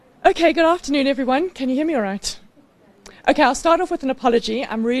Okay, good afternoon, everyone. Can you hear me all right? Okay, I'll start off with an apology.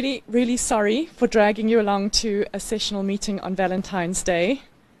 I'm really, really sorry for dragging you along to a sessional meeting on Valentine's Day.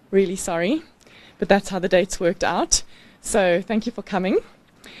 Really sorry, but that's how the dates worked out. So thank you for coming.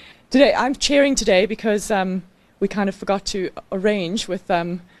 Today, I'm chairing today because we kind of forgot to arrange with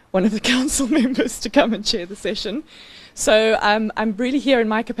one of the council members to come and chair the session. So I'm really here in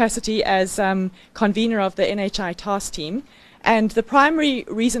my capacity as convener of the NHI task team. And the primary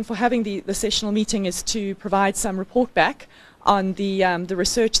reason for having the sessional meeting is to provide some report back on the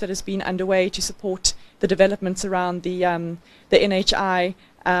research that has been underway to support the developments around the NHI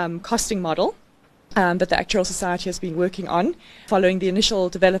costing model that the Actuarial Society has been working on following the initial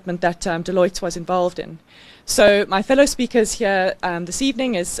development that Deloitte was involved in. So my fellow speakers here this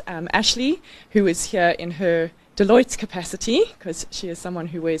evening is Ashleigh, who is here in her Deloitte's capacity, because she is someone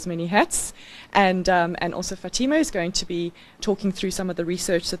who wears many hats, and also Fatima is going to be talking through some of the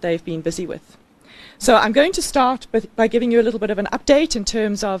research that they've been busy with. So I'm going to start by giving you a little bit of an update in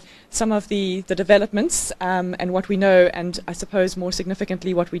terms of some of the developments and what we know, and I suppose more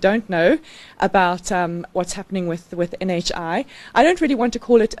significantly what we don't know about what's happening with NHI. I don't really want to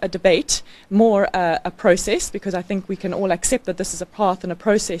call it a debate, more a process, because I think we can all accept that this is a path and a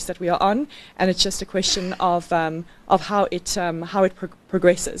process that we are on, and it's just a question of how it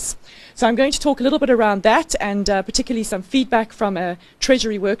progresses. So I'm going to talk a little bit around that, and particularly some feedback from a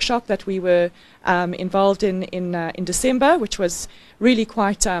Treasury workshop that we were involved in December, which was really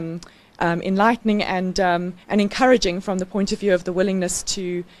quite enlightening and encouraging from the point of view of the willingness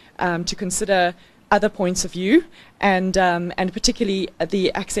to consider other points of view, and particularly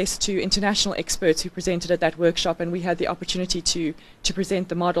the access to international experts who presented at that workshop, and we had the opportunity to present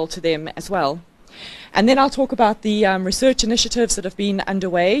the model to them as well. And then I'll talk about the research initiatives that have been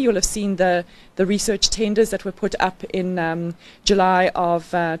underway. You'll have seen the research tenders that were put up in July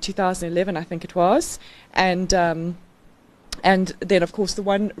of 2011, I think it was. And then, of course, the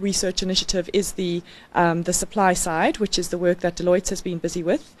one research initiative is the supply side, which is the work that Deloitte has been busy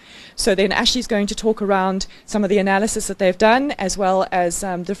with. So then Ashleigh's going to talk around some of the analysis that they've done, as well as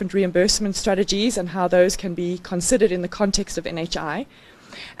different reimbursement strategies and how those can be considered in the context of NHI.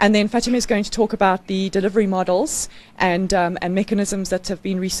 And then Fatima is going to talk about the delivery models and mechanisms that have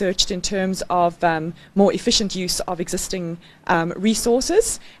been researched in terms of more efficient use of existing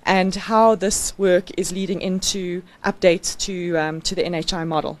resources, and how this work is leading into updates to the NHI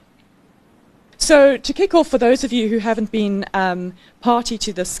model. So to kick off, for those of you who haven't been party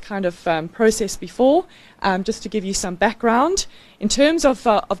to this kind of process before, just to give you some background, in terms of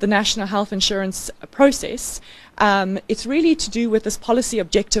the National Health Insurance process, it's really to do with this policy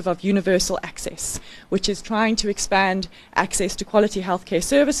objective of universal access, which is trying to expand access to quality healthcare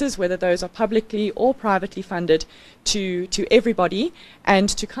services, whether those are publicly or privately funded, to everybody, and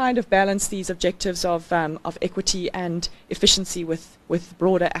to kind of balance these objectives of equity and efficiency with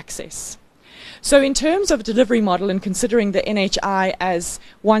broader access. So in terms of delivery model, and considering the NHI as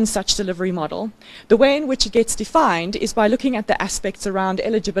one such delivery model, the way in which it gets defined is by looking at the aspects around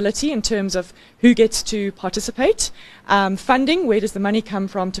eligibility in terms of who gets to participate, funding, where does the money come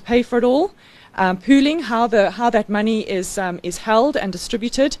from to pay for it all, pooling, how that money is held and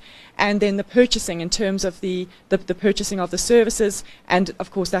distributed, and then the purchasing in terms of the purchasing of the services, and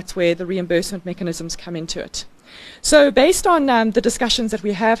of course that's where the reimbursement mechanisms come into it. So based on the discussions that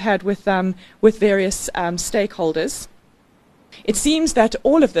we have had with various stakeholders, it seems that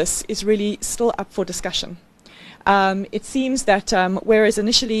all of this is really still up for discussion. It seems that whereas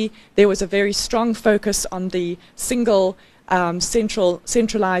initially there was a very strong focus on the single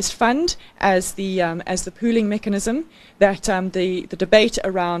centralized fund as the pooling mechanism, that the debate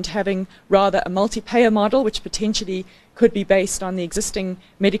around having rather a multi-payer model, which potentially could be based on the existing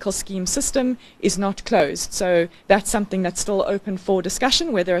medical scheme system, is not closed. So that's something that's still open for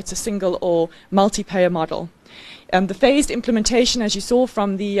discussion, whether it's a single or multi-payer model. The phased implementation, as you saw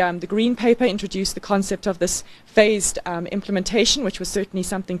from the green paper, introduced the concept of this phased implementation, which was certainly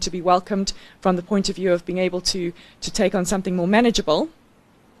something to be welcomed from the point of view of being able to take on something more manageable.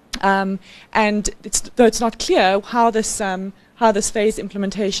 And though it's not clear how this phased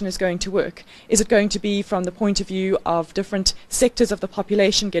implementation is going to work. Is it going to be from the point of view of different sectors of the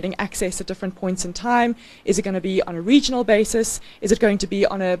population getting access at different points in time? Is it going to be on a regional basis? Is it going to be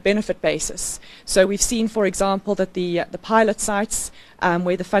on a benefit basis? So we've seen, for example, that the pilot sites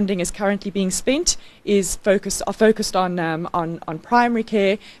where the funding is currently being spent are focused on primary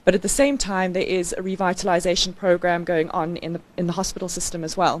care, but at the same time there is a revitalization program going on in the hospital system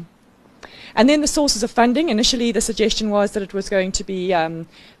as well. And then the sources of funding. Initially, the suggestion was that it was going to be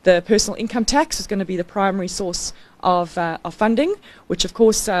the personal income tax was going to be the primary source of funding, which of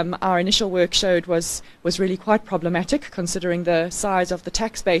course our initial work showed was really quite problematic, considering the size of the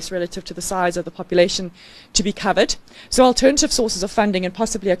tax base relative to the size of the population to be covered. So alternative sources of funding and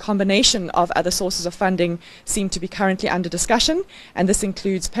possibly a combination of other sources of funding seem to be currently under discussion, and this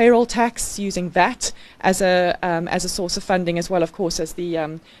includes payroll tax, using VAT as a source of funding, as well, of course, as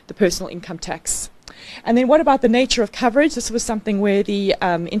the personal income tax. And then what about the nature of coverage? This was something where the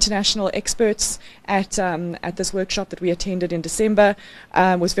international experts at this workshop that we attended in December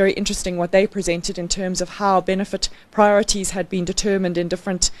was very interesting what they presented in terms of how benefit priorities had been determined in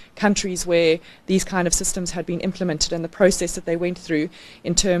different countries where these kind of systems had been implemented, and the process that they went through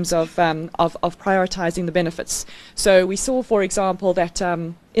in terms of prioritizing the benefits. So we saw, for example, that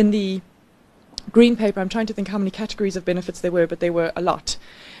in the green paper, I'm trying to think how many categories of benefits there were, but there were a lot.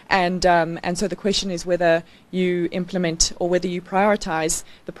 And so the question is whether you implement or whether you prioritize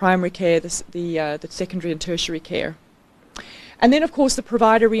the primary care, the secondary and tertiary care. And then, of course, the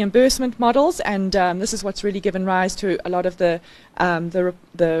provider reimbursement models, and this is what's really given rise to a lot of the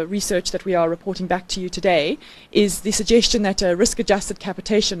research that we are reporting back to you today, is the suggestion that a risk-adjusted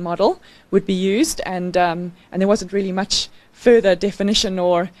capitation model would be used, and there wasn't really much further definition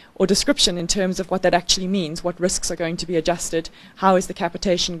or description in terms of what that actually means, what risks are going to be adjusted, how is the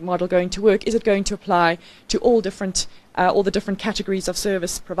capitation model going to work, is it going to apply to all the different categories of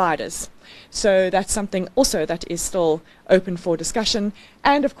service providers. So that's something also that is still open for discussion,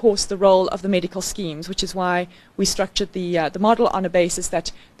 and of course the role of the medical schemes, which is why we structured the model on a basis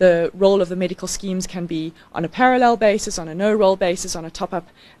that the role of the medical schemes can be on a parallel basis, on a no-role basis, on a top-up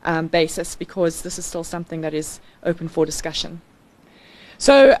basis, because this is still something that is open for discussion.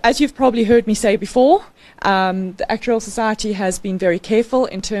 So, as you've probably heard me say before, the Actuarial Society has been very careful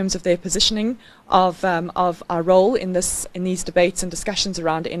in terms of their positioning of our role in these debates and discussions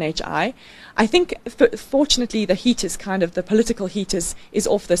around NHI. I think, fortunately, the heat is the political heat is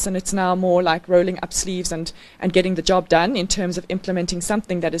off this, and it's now more like rolling up sleeves and getting the job done in terms of implementing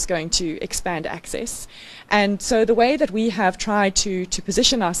something that is going to expand access. And so the way that we have tried to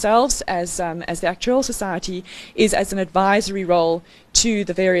position ourselves as the Actuarial Society is as an advisory role to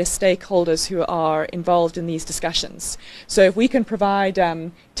the various stakeholders who are involved in these discussions. So if we can provide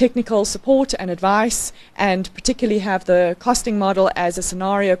technical support and advice, and particularly have the costing model as a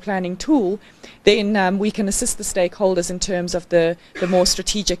scenario planning tool, then we can assist the stakeholders in terms of the more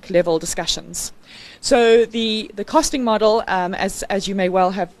strategic level discussions. So the costing model, as you may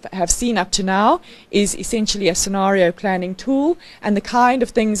well have seen up to now, is essentially a scenario planning tool, and the kind of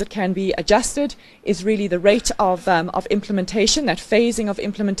things that can be adjusted is really the rate of implementation, that phasing of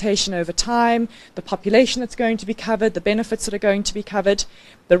implementation over time, the population that's going to be covered, the benefits that are going to be covered,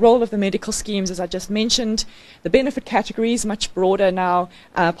 the role of the medical schemes, as I just mentioned, the benefit categories, much broader now,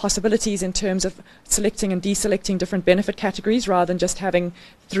 possibilities in terms of selecting and deselecting different benefit categories rather than just having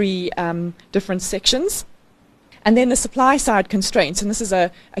 3 different sections. And then the supply side constraints, and this is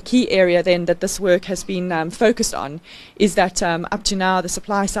a key area then that this work has been focused on, is that up to now the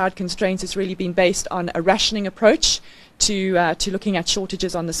supply side constraints has really been based on a rationing approach to looking at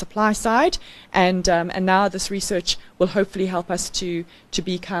shortages on the supply side, and now this research will hopefully help us to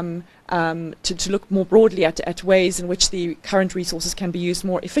become to look more broadly at ways in which the current resources can be used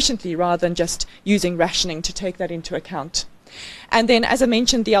more efficiently rather than just using rationing to take that into account. And then, as I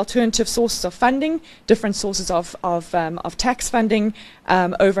mentioned, the alternative sources of funding, different sources of tax funding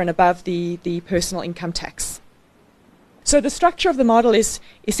over and above the personal income tax. So the structure of the model is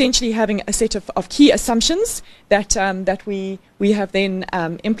essentially having a set of key assumptions that we have then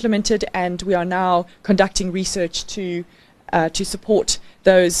implemented, and we are now conducting research to support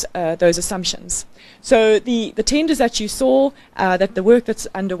those assumptions. So the tenders that you saw, that the work that's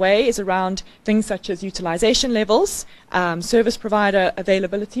underway is around things such as utilization levels, service provider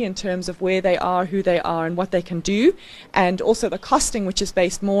availability in terms of where they are, who they are, and what they can do, and also the costing, which is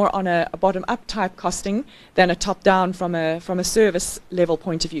based more on a bottom-up type costing than a top-down from a service level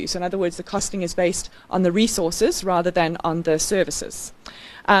point of view. So in other words, the costing is based on the resources rather than on the services.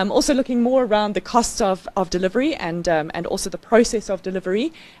 Also looking more around the costs of delivery and also the process of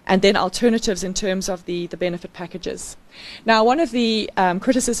delivery, and then alternatives in terms of the benefit packages. Now, one of the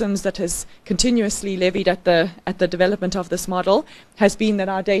criticisms that has continuously levied at the development of this model has been that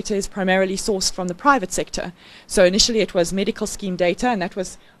our data is primarily sourced from the private sector. So initially it was medical scheme data, and that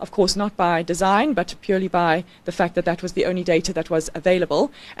was, of course, not by design, but purely by the fact that that was the only data that was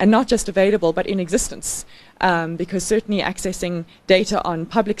available, and not just available, but in existence. Because certainly accessing data on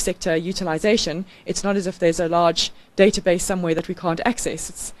public sector utilization, it's not as if there's a large database somewhere that we can't access.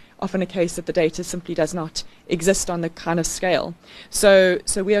 It's often a case that the data simply does not exist on the kind of scale. So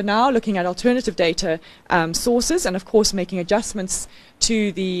we are now looking at alternative data sources, and of course making adjustments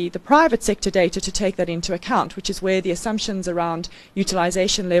to the private sector data to take that into account, which is where the assumptions around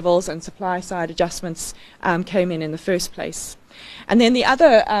utilization levels and supply side adjustments came in the first place. And then the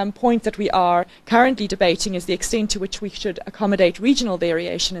other point that we are currently debating is the extent to which we should accommodate regional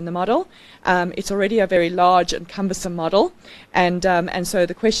variation in the model. It's already a very large and cumbersome model, and so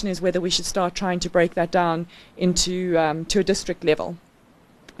the question is whether we should start trying to break that down into to a district level.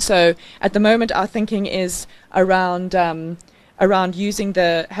 So at the moment our thinking is around using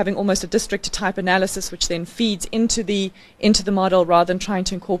having almost a district type analysis, which then feeds into the model rather than trying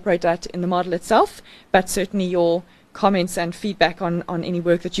to incorporate that in the model itself. But certainly your comments and feedback on any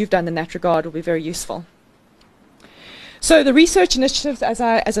work that you've done in that regard will be very useful. So the research initiatives, as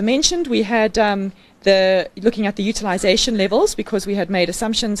I mentioned, we had looking at the utilization levels, because we had made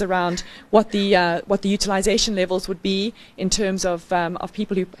assumptions around what the utilization levels would be in terms of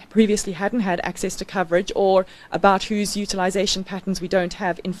people who previously hadn't had access to coverage, or about whose utilization patterns we don't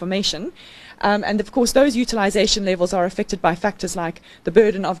have information. And of course those utilization levels are affected by factors like the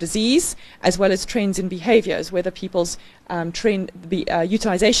burden of disease, as well as trends in behaviors, whether people's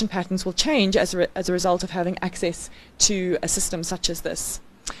utilization patterns will change as a result of having access to a system such as this.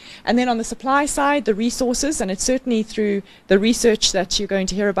 And then on the supply side, the resources, and it's certainly through the research that you're going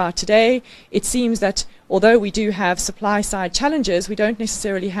to hear about today, it seems that although we do have supply side challenges, we don't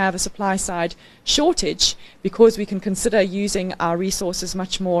necessarily have a supply side shortage, because we can consider using our resources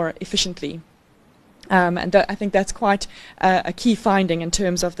much more efficiently. And I think that's quite a key finding in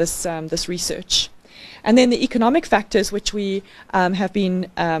terms of this, this research. And then the economic factors, which we have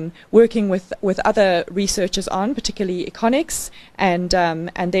been working with other researchers on, particularly Econics, and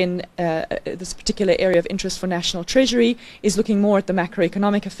then this particular area of interest for National Treasury is looking more at the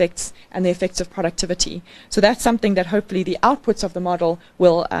macroeconomic effects and the effects of productivity. So that's something that hopefully the outputs of the model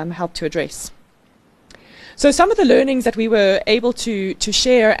will help to address. So some of the learnings that we were able to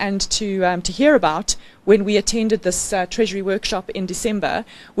share and to hear about when we attended this Treasury workshop in December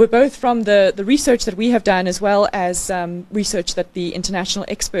were both from the research that we have done, as well as research that the international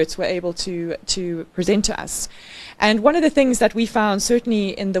experts were able to present to us. And one of the things that we found, certainly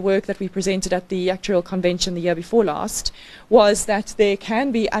in the work that we presented at the actuarial convention the year before last, was that there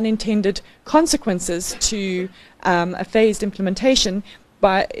can be unintended consequences to a phased implementation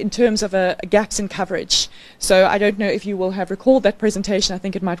in terms of gaps in coverage. So I don't know if you will have recalled that presentation. I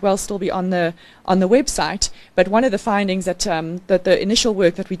think it might well still be on the website. But one of the findings that the initial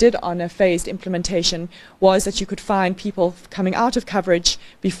work that we did on a phased implementation was that you could find people coming out of coverage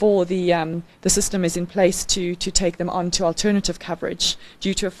before the system is in place to take them on to alternative coverage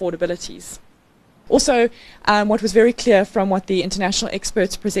due to affordabilities. Also, what was very clear from what the international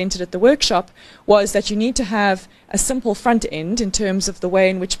experts presented at the workshop was that you need to have a simple front end in terms of the way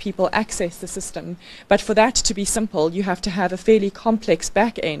in which people access the system. But for that to be simple, you have to have a fairly complex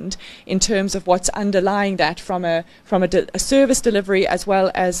back end in terms of what's underlying that from a service delivery as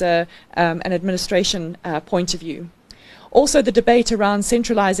well as an administration point of view. Also, the debate around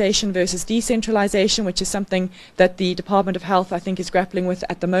centralization versus decentralization, which is something that the Department of Health, I think, is grappling with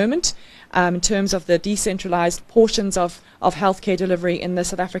at the moment, in terms of the decentralized portions of healthcare delivery in the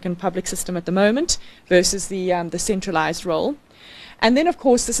South African public system at the moment versus the centralized role. And then, of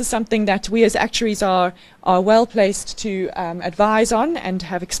course, this is something that we as actuaries are well placed to advise on and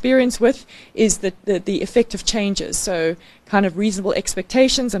have experience with, is the effect of changes. So kind of reasonable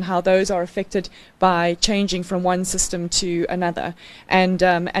expectations and how those are affected by changing from one system to another. And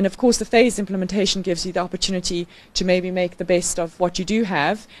of course, the phased implementation gives you the opportunity to maybe make the best of what you do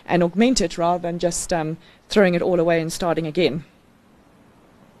have and augment it rather than just throwing it all away and starting again.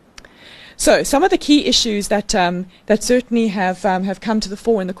 So some of the key issues that certainly have come to the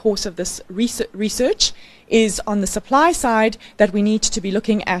fore in the course of this research is on the supply side, that we need to be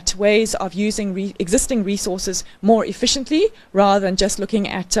looking at ways of using existing resources more efficiently rather than just looking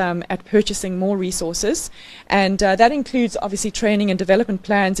at purchasing more resources, and that includes obviously training and development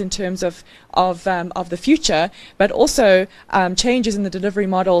plans in terms of the future, but also changes in the delivery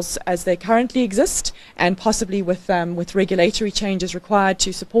models as they currently exist, and possibly with regulatory changes required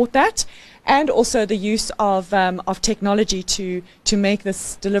to support that. And also the use of technology to make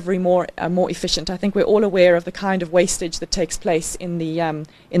this delivery more efficient. I think we're all aware of the kind of wastage that takes place in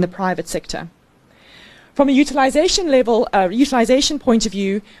the private sector. From a utilization point of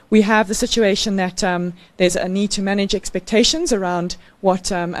view, we have the situation that there's a need to manage expectations around what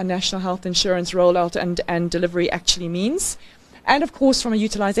a national health insurance rollout and delivery actually means. And of course, from a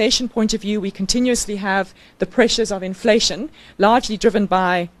utilization point of view, we continuously have the pressures of inflation, largely driven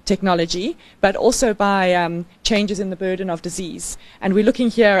by technology, but also by changes in the burden of disease. And we're looking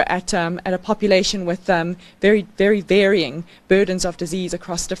here at a population with very, very varying burdens of disease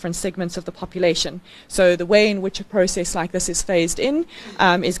across different segments of the population. So the way in which a process like this is phased in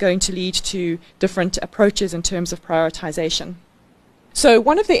is going to lead to different approaches in terms of prioritization. So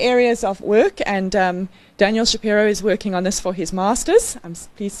one of the areas of work, and Daniel Shapiro is working on this for his master's. I'm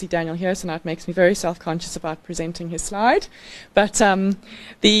pleased to see Daniel here, so now it makes me very self-conscious about presenting his slide. But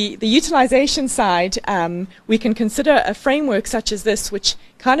the utilization side, we can consider a framework such as this, which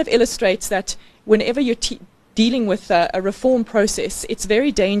kind of illustrates that whenever you're dealing with a reform process, it's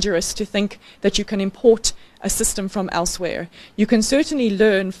very dangerous to think that you can import a system from elsewhere. You can certainly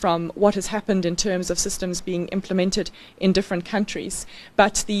learn from what has happened in terms of systems being implemented in different countries,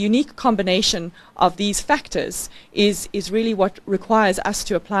 but the unique combination of these factors is really what requires us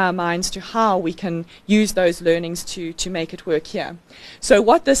to apply our minds to how we can use those learnings to make it work here. So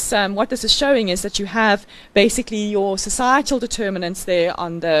what this is showing is that you have basically your societal determinants there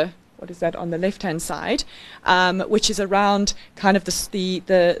on the on the left-hand side, which is around kind of the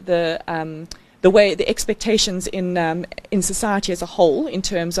way the expectations in society as a whole in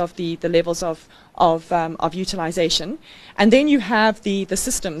terms of the levels of utilization. And then you have the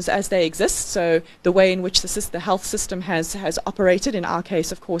systems as they exist, so the way in which the health system has operated, in our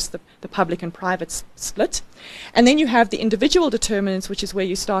case, of course, the public and private split. And then you have the individual determinants, which is where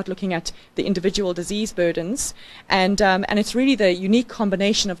you start looking at the individual disease burdens. And it's really the unique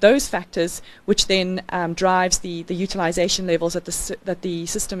combination of those factors which then drives the utilization levels that the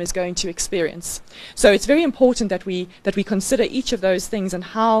system is going to experience. So it's very important that we consider each of those things and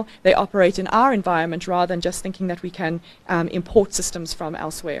how they operate in our environment, rather than just thinking that we can import systems from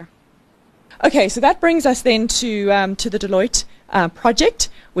elsewhere. Okay, so that brings us then to the Deloitte project,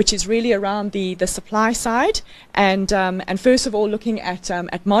 which is really around the supply side, and first of all looking at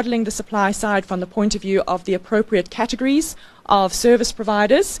modeling the supply side from the point of view of the appropriate categories of service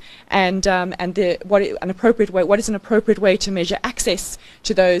providers, and what is an appropriate way to measure access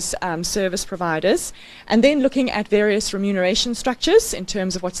to those service providers, and then looking at various remuneration structures in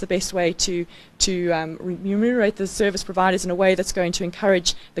terms of what's the best way to remunerate the service providers in a way that's going to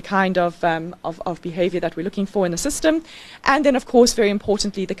encourage the kind of behavior that we're looking for in the system, and then of course very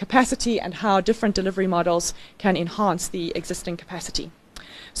importantly the capacity and how different delivery models can enhance the existing capacity.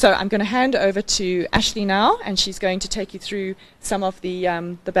 So I'm going to hand over to Ashleigh now, and she's going to take you through some of the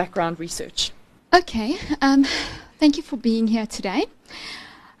background research. Okay, thank you for being here today.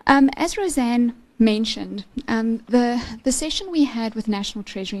 As Roseanne mentioned, the session we had with National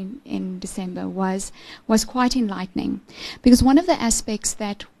Treasury in December was quite enlightening, because one of the aspects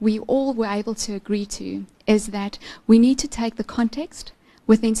that we all were able to agree to is that we need to take the context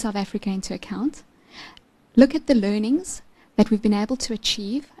within South Africa into account, look at the learnings that we've been able to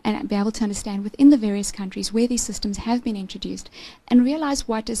achieve and be able to understand within the various countries where these systems have been introduced, and realize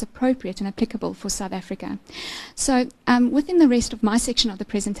what is appropriate and applicable for South Africa. So within the rest of my section of the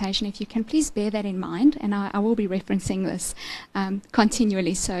presentation, if you can please bear that in mind, and I will be referencing this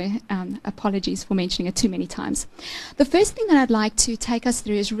continually, so apologies for mentioning it too many times. The first thing that I'd like to take us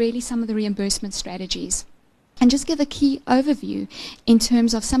through is really some of the reimbursement strategies, and just give a key overview in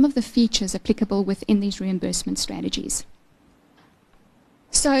terms of some of the features applicable within these reimbursement strategies.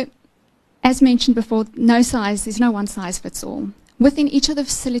 So, as mentioned before, there's no one size fits all. Within each of the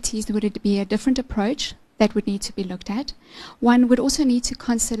facilities, there would be a different approach that would need to be looked at. One would also need to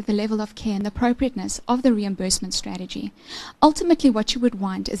consider the level of care and the appropriateness of the reimbursement strategy. Ultimately, what you would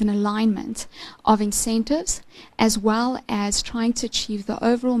want is an alignment of incentives, as well as trying to achieve the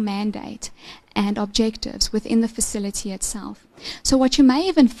overall mandate and objectives within the facility itself. So what you may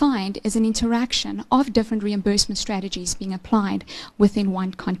even find is an interaction of different reimbursement strategies being applied within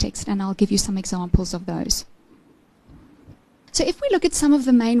one context, and I'll give you some examples of those. So if we look at some of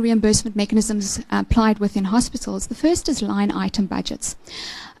the main reimbursement mechanisms applied within hospitals, the first is line item budgets.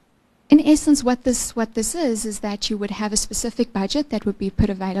 In essence, what this is that you would have a specific budget that would be put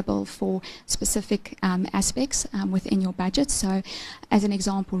available for specific aspects within your budget. So, as an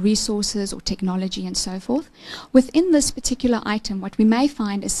example, resources or technology and so forth. Within this particular item, what we may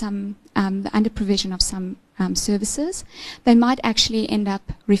find is some the under provision of some services. They might actually end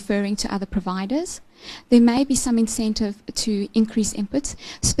up referring to other providers. There may be some incentive to increase inputs,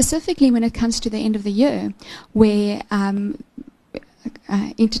 specifically when it comes to the end of the year, where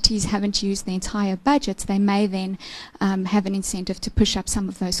entities haven't used the entire budgets. They may then have an incentive to push up some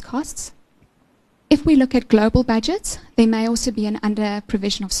of those costs. If we look at global budgets, there may also be an under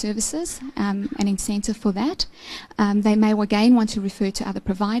provision of services, an incentive for that. They may again want to refer to other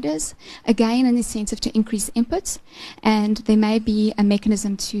providers, again an incentive to increase inputs, and there may be a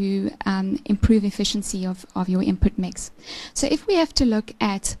mechanism to improve efficiency of your input mix. So if we have to look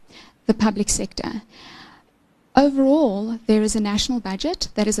at the public sector, overall, there is a national budget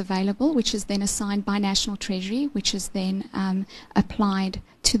that is available, which is then assigned by National Treasury, which is then applied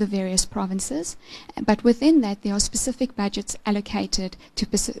to the various provinces. But within that, there are specific budgets allocated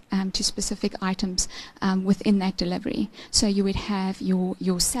to specific items within that delivery. So you would have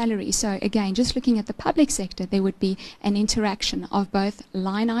your salary. So again, just looking at the public sector, there would be an interaction of both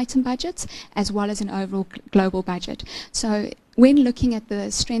line item budgets as well as an overall global budget. So when looking at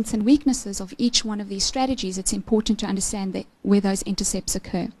the strengths and weaknesses of each one of these strategies, it's important to understand where those intercepts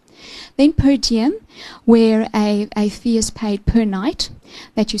occur. Then per diem, where a fee is paid per night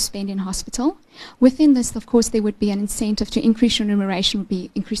that you spend in hospital. Within this, of course, there would be an incentive to increase your remuneration, would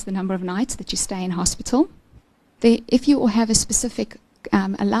be increase the number of nights that you stay in hospital. If you have a specific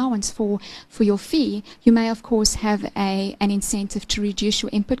allowance for your fee, you may, of course, have an incentive to reduce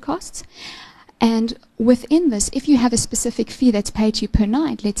your input costs. And within this, if you have a specific fee that's paid to you per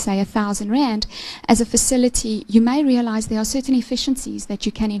night, let's say 1,000 Rand, as a facility, you may realize there are certain efficiencies that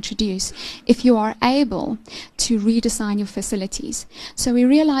you can introduce if you are able to redesign your facilities. So we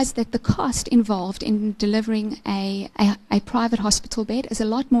realize that the cost involved in delivering a private hospital bed is a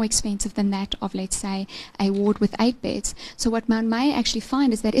lot more expensive than that of, let's say, a ward with 8 beds. So what one may actually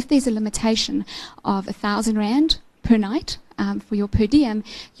find is that if there's a limitation of 1,000 Rand per night, for your per diem,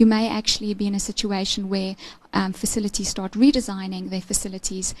 you may actually be in a situation where facilities start redesigning their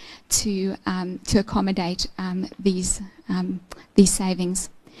facilities to accommodate these savings.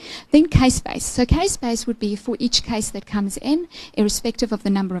 Then case-based. So case-based would be for each case that comes in, irrespective of the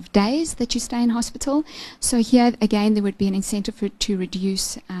number of days that you stay in hospital. So here, again, there would be an incentive to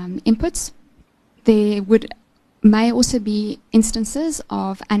reduce inputs. There may also be instances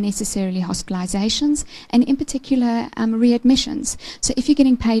of unnecessarily hospitalizations and in particular readmissions. So if you're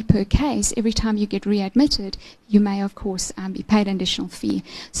getting paid per case, every time you get readmitted, you may of course be paid an additional fee.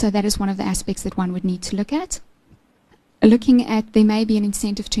 So that is one of the aspects that one would need to look at. Looking at, there may be an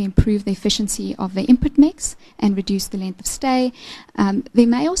incentive to improve the efficiency of the input mix and reduce the length of stay. There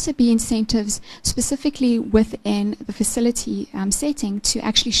may also be incentives specifically within the facility setting to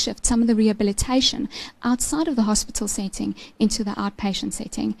actually shift some of the rehabilitation outside of the hospital setting into the outpatient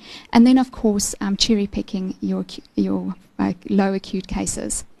setting. And then, of course, cherry picking your low acute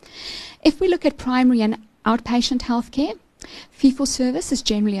cases. If we look at primary and outpatient healthcare, fee-for-service is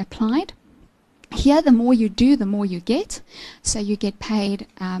generally applied. Here, the more you do, the more you get. So you get paid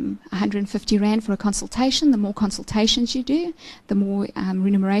 150 Rand for a consultation. The more consultations you do, the more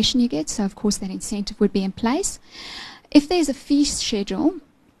remuneration you get. So, of course, that incentive would be in place. If there's a fee schedule,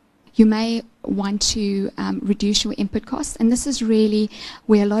 you may want to reduce your input costs. And this is really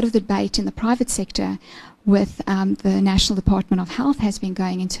where a lot of the debate in the private sector with the National Department of Health has been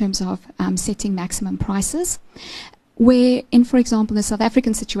going in terms of setting maximum prices. Where, for example, the South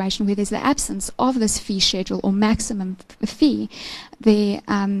African situation, where there's the absence of this fee schedule or maximum fee, there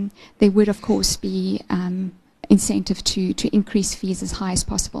would, of course, be incentive to increase fees as high as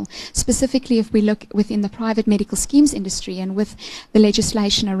possible. Specifically, if we look within the private medical schemes industry and with the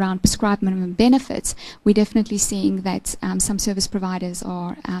legislation around prescribed minimum benefits, we're definitely seeing that some service providers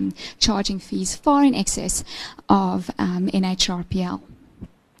are charging fees far in excess of NHRPL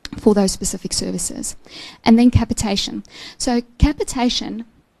for those specific services. And then capitation. So capitation,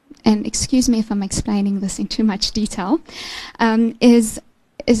 and excuse me if I'm explaining this in too much detail,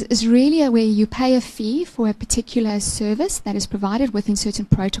 is really where you pay a fee for a particular service that is provided within certain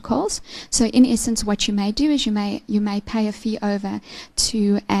protocols. So in essence, what you may do is you may pay a fee over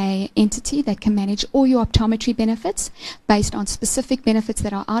to an entity that can manage all your optometry benefits based on specific benefits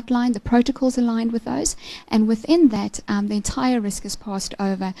that are outlined, the protocols aligned with those, and within that, the entire risk is passed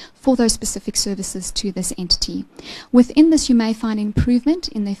over for those specific services to this entity. Within this, you may find improvement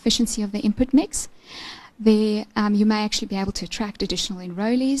in the efficiency of the input mix. There, you may actually be able to attract additional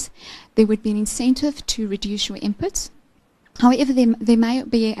enrollees. There would be an incentive to reduce your inputs. However, there may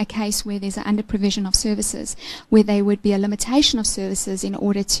be a case where there's an under-provision of services, where there would be a limitation of services in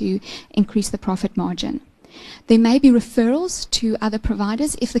order to increase the profit margin. There may be referrals to other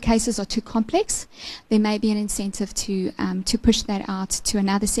providers. If the cases are too complex, there may be an incentive to push that out to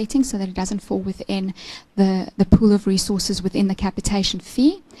another setting so that it doesn't fall within the pool of resources within the capitation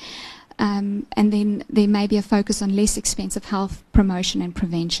fee. And then there may be a focus on less expensive health promotion and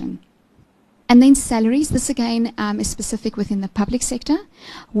prevention. And then salaries. This again is specific within the public sector,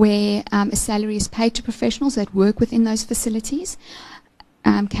 where a salary is paid to professionals that work within those facilities.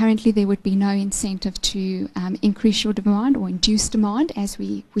 Currently, there would be no incentive to increase your demand or induce demand, as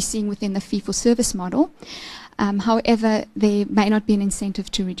we're seeing within the fee-for-service model. However, there may not be an incentive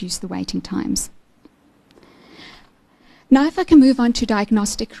to reduce the waiting times. Now, if I can move on to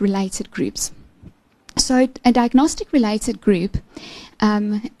diagnostic-related groups. So a diagnostic-related group,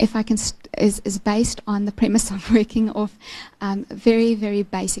 if I can, is based on the premise of working off very, very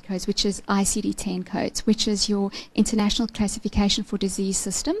basic codes, which is ICD-10 codes, which is your International Classification for Disease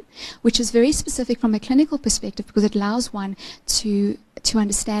System, which is very specific from a clinical perspective because it allows one to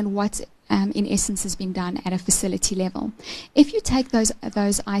understand what in essence has been done at a facility level. If you take those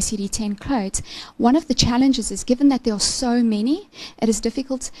ICD-10 codes, one of the challenges is, given that there are so many, it is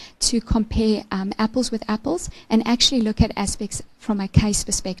difficult to compare apples with apples and actually look at aspects from a case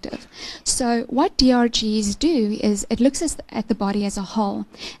perspective. So what DRGs do is it looks at the body as a whole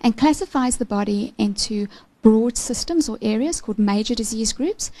and classifies the body into broad systems or areas called major disease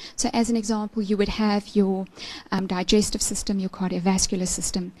groups. So as an example, you would have your digestive system, your cardiovascular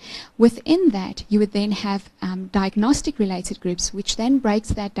system. Within that, you would then have diagnostic related groups, which then breaks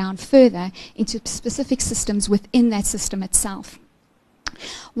that down further into specific systems within that system itself.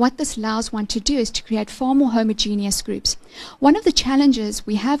 What this allows one to do is to create far more homogeneous groups. One of the challenges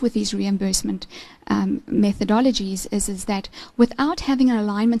we have with these reimbursement methodologies is that without having an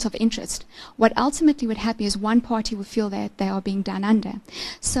alignment of interest, what ultimately would happen is one party will feel that they are being done under.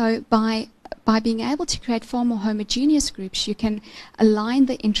 So by being able to create far more homogeneous groups, you can align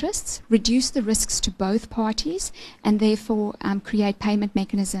the interests, reduce the risks to both parties, and therefore create payment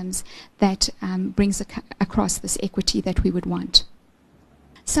mechanisms that brings across this equity that we would want.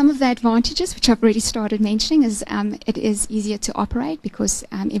 Some of the advantages, which I've already started mentioning, is it is easier to operate because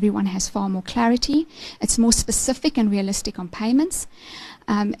everyone has far more clarity. It's more specific and realistic on payments.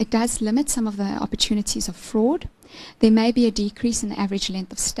 It does limit some of the opportunities of fraud. There may be a decrease in the average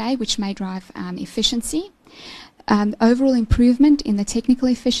length of stay, which may drive efficiency. Overall improvement in the technical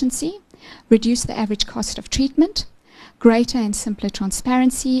efficiency, reduce the average cost of treatment, greater and simpler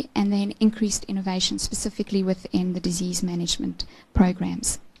transparency, and then increased innovation, specifically within the disease management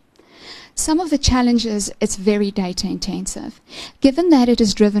programs. Some of the challenges, it's very data intensive. Given that it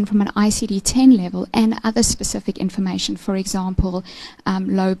is driven from an ICD-10 level and other specific information, for example,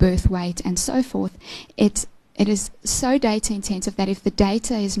 low birth weight and so forth, it is so data intensive that if the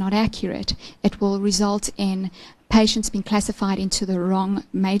data is not accurate, it will result in patients being classified into the wrong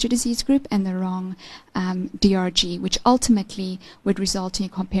major disease group and the wrong DRG, which ultimately would result in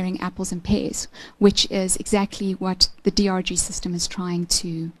comparing apples and pears, which is exactly what the DRG system is trying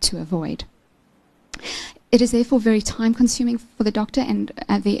to avoid. It is therefore very time consuming for the doctor, and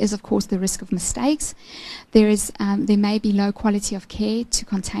there is of course the risk of mistakes. There may be low quality of care to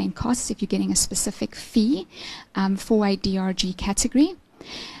contain costs if you're getting a specific fee for a DRG category.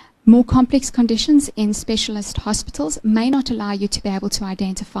 More complex conditions in specialist hospitals may not allow you to be able to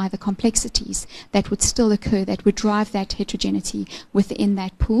identify the complexities that would still occur, that would drive that heterogeneity within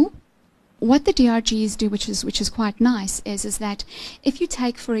that pool. What the DRGs do, which is quite nice, is that if you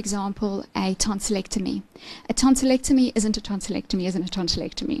take, for example, a tonsillectomy isn't a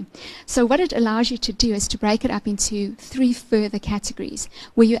tonsillectomy. So what it allows you to do is to break it up into 3 further categories,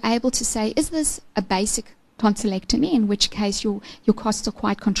 where you're able to say, is this a basic tonsillectomy, in which case your costs are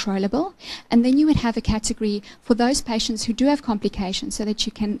quite controllable, and then you would have a category for those patients who do have complications, so that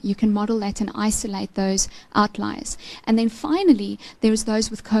you can model that and isolate those outliers. And then finally, there's those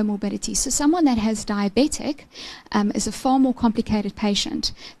with comorbidities. So someone that has diabetic is a far more complicated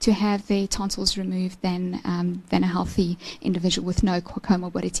patient to have their tonsils removed than a healthy individual with no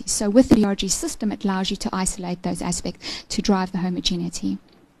comorbidities. So with the DRG system, it allows you to isolate those aspects to drive the homogeneity.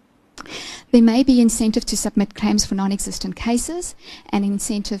 There may be incentive to submit claims for non-existent cases and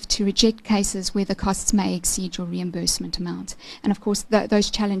incentive to reject cases where the costs may exceed your reimbursement amount. And of course, those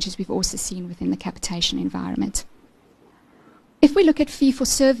challenges we've also seen within the capitation environment. If we look at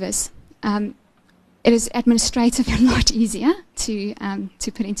fee-for-service, it is administratively a lot easier to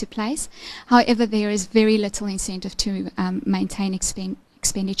put into place. However, there is very little incentive to maintain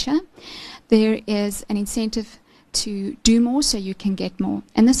expenditure. There is an incentive to do more so you can get more.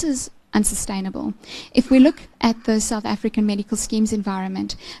 And this is unsustainable. If we look at the South African medical schemes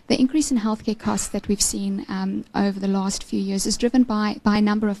environment, the increase in healthcare costs that we've seen over the last few years is driven by a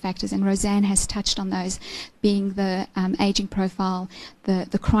number of factors, and Roseanne has touched on those, being the aging profile,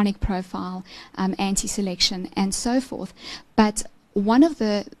 the chronic profile, anti-selection, and so forth. But one of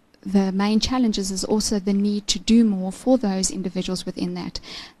the the main challenges is also the need to do more for those individuals within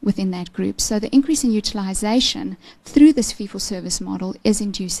that group. So the increase in utilization through this fee-for-service model is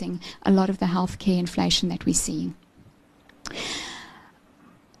inducing a lot of the healthcare inflation that we're seeing.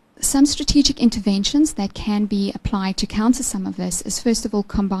 Some strategic interventions that can be applied to counter some of this is, first of all,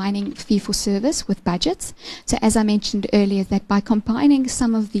 combining fee-for-service with budgets. So as I mentioned earlier, that by combining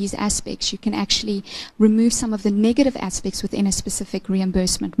some of these aspects, you can actually remove some of the negative aspects within a specific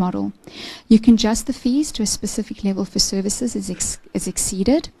reimbursement model. You can adjust the fees to a specific level for services is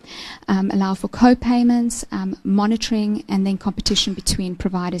exceeded, allow for co-payments, monitoring, and then competition between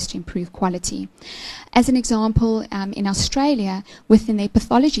providers to improve quality. As an example, in Australia, within their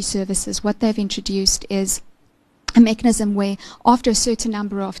pathology services, what they've introduced is a mechanism where after a certain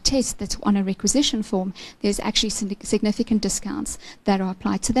number of tests that's on a requisition form, there's actually significant discounts that are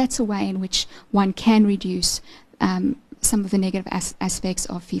applied. So that's a way in which one can reduce some of the negative aspects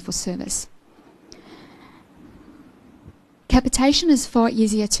of fee-for-service. Capitation is far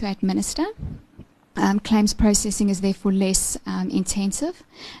easier to administer. Claims processing is therefore less intensive,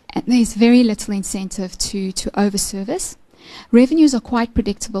 and there's very little incentive to overservice. Revenues are quite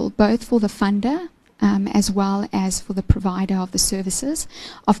predictable, both for the funder as well as for the provider of the services.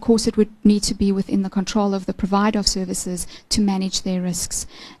 Of course, it would need to be within the control of the provider of services to manage their risks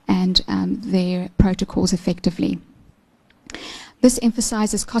and their protocols effectively. This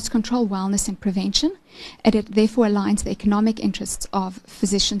emphasizes cost control, wellness, and prevention. It therefore aligns the economic interests of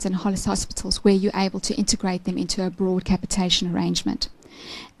physicians and hospitals, where you're able to integrate them into a broad capitation arrangement.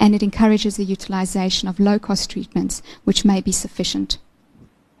 And it encourages the utilization of low-cost treatments, which may be sufficient.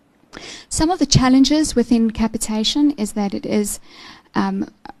 Some of the challenges within capitation is that it is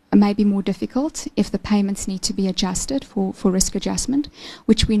may be more difficult if the payments need to be adjusted for risk adjustment,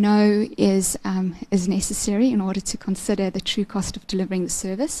 which we know is necessary in order to consider the true cost of delivering the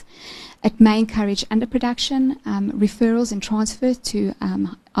service. It may encourage underproduction, referrals and transfers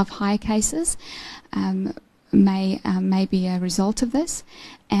of higher cases may be a result of this,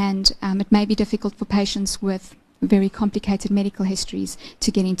 and it may be difficult for patients with very complicated medical histories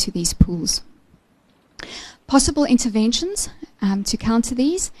to get into these pools. Possible interventions to counter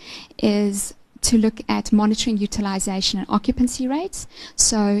these is to look at monitoring utilization and occupancy rates.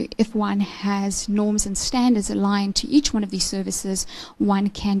 So if one has norms and standards aligned to each one of these services, one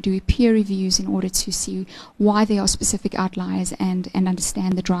can do peer reviews in order to see why there are specific outliers and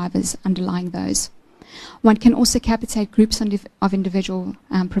understand the drivers underlying those. One can also capitate groups of individual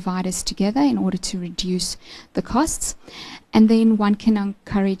providers together in order to reduce the costs. And then one can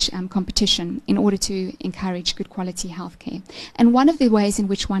encourage competition in order to encourage good quality healthcare. And one of the ways in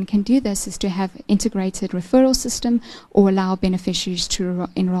which one can do this is to have integrated referral system or allow beneficiaries to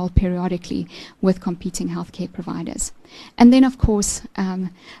enroll periodically with competing healthcare providers. And then, of course,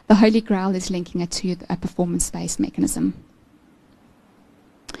 the Holy Grail is linking it to a performance-based mechanism.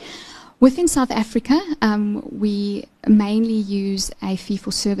 Within South Africa, we mainly use a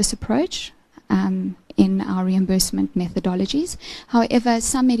fee-for-service approach in our reimbursement methodologies. However,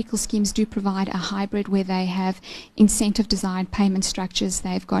 some medical schemes do provide a hybrid where they have incentive designed payment structures.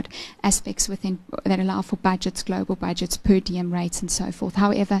 They've got aspects within that allow for budgets, global budgets, per diem rates, and so forth.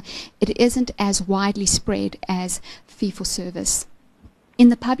 However, it isn't as widely spread as fee-for-service. In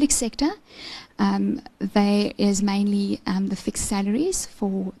the public sector, there is mainly the fixed salaries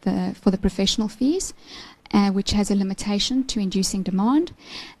for the professional fees, which has a limitation to inducing demand,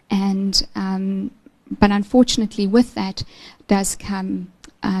 and but unfortunately, with that does come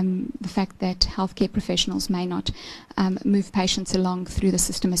the fact that healthcare professionals may not move patients along through the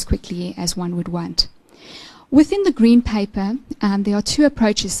system as quickly as one would want. Within the Green Paper, there are two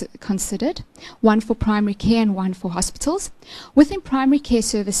approaches considered, one for primary care and one for hospitals. Within primary care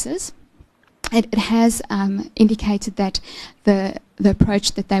services, it has indicated that the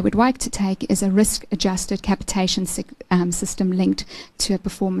approach that they would like to take is a risk-adjusted capitation system linked to a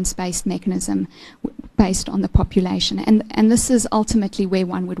performance-based mechanism based on the population. And this is ultimately where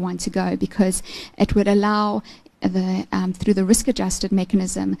one would want to go, because it would allow through the risk-adjusted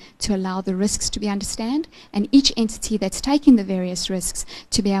mechanism to allow the risks to be understood, and each entity that's taking the various risks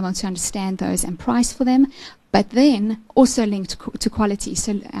to be able to understand those and price for them, but then also linked to quality,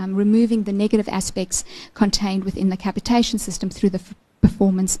 so removing the negative aspects contained within the capitation system through the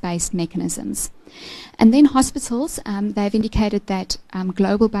performance-based mechanisms. And then hospitals, they've indicated that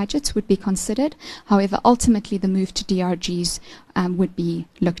global budgets would be considered. However, ultimately the move to DRGs would be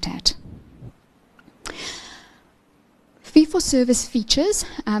looked at. Fee-for-service features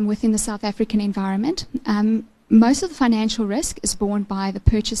within the South African environment. Most of the financial risk is borne by the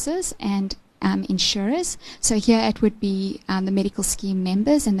purchasers and insurers. So here it would be the medical scheme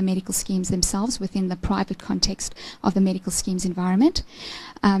members and the medical schemes themselves within the private context of the medical scheme's environment.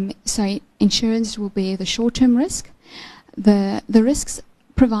 So insurance will bear the short-term risk. The risks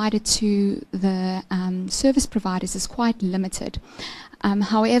provided to the service providers is quite limited.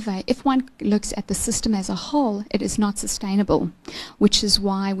 However, if one looks at the system as a whole, it is not sustainable, which is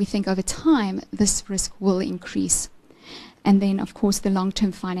why we think over time this risk will increase. And then, of course, the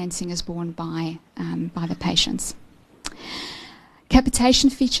long-term financing is borne by the patients. Capitation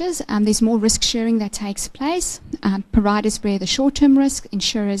features, there's more risk sharing that takes place. Providers bear the short-term risk,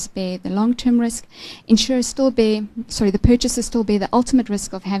 insurers bear the long-term risk. The purchasers still bear the ultimate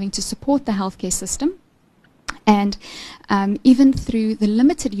risk of having to support the healthcare system. And even through the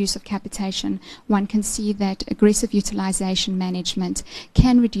limited use of capitation, one can see that aggressive utilization management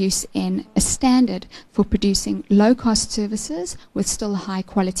can reduce in a standard for producing low-cost services with still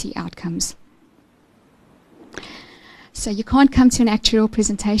high-quality outcomes. So you can't come to an actuarial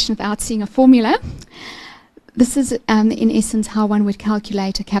presentation without seeing a formula. This is, in essence, how one would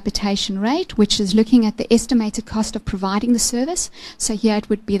calculate a capitation rate, which is looking at the estimated cost of providing the service. So here it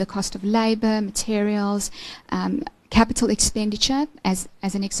would be the cost of labor, materials, capital expenditure. As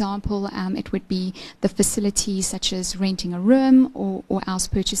an example, it would be the facilities such as renting a room or else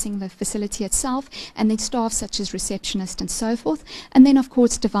purchasing the facility itself, and then staff such as receptionists and so forth. And then, of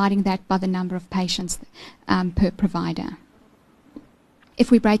course, dividing that by the number of patients per provider. If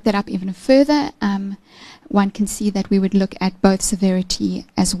we break that up even further, one can see that we would look at both severity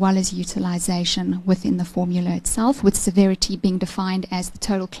as well as utilization within the formula itself, with severity being defined as the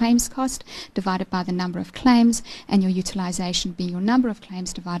total claims cost divided by the number of claims, and your utilization being your number of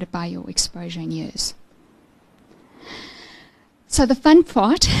claims divided by your exposure in years. So the fun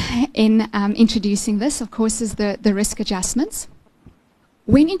part in introducing this, of course, is the risk adjustments.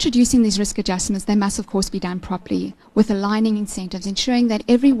 When introducing these risk adjustments, they must, of course, be done properly with aligning incentives, ensuring that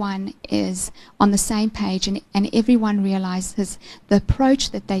everyone is on the same page and everyone realizes the approach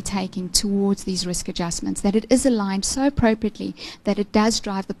that they're taking towards these risk adjustments, that it is aligned so appropriately that it does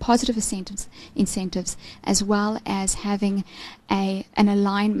drive the positive incentives as well as having an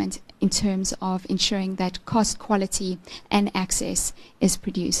alignment in terms of ensuring that cost, quality, and access is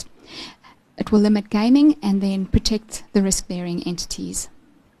produced. It will limit gaming and then protect the risk-bearing entities.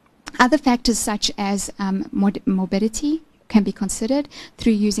 Other factors such as morbidity can be considered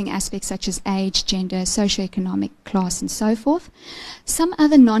through using aspects such as age, gender, socioeconomic class, and so forth. Some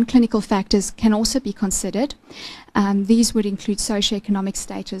other non-clinical factors can also be considered. These would include socioeconomic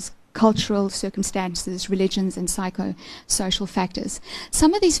status, cultural circumstances, religions, and psychosocial factors.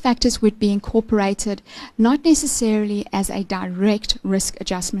 Some of these factors would be incorporated not necessarily as a direct risk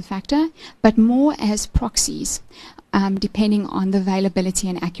adjustment factor, but more as proxies, depending on the availability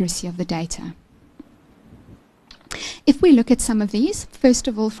and accuracy of the data. If we look at some of these, first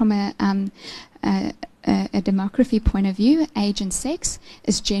of all, from a demography point of view, age and sex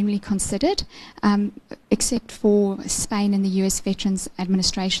is generally considered, except for Spain and the US Veterans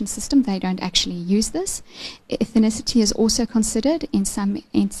Administration System. They don't actually use this. Ethnicity is also considered in some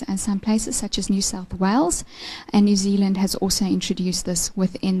places, such as New South Wales, and New Zealand has also introduced this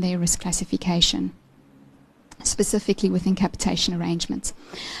within their risk classification, specifically within capitation arrangements.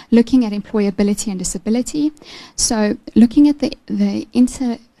 Looking at employability and disability, so looking at the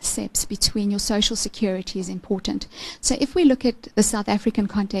intercepts between your social security is important. So if we look at the South African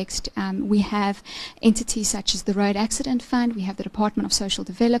context, we have entities such as the Road Accident Fund, we have the Department of Social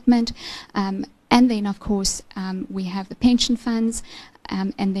Development, and then of course we have the pension funds,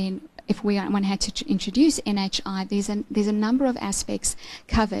 and then if one had to introduce NHI, there's a number of aspects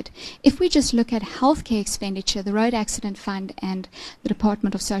covered. If we just look at healthcare expenditure, the Road Accident Fund and the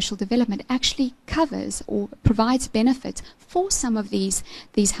Department of Social Development actually covers or provides benefits for some of these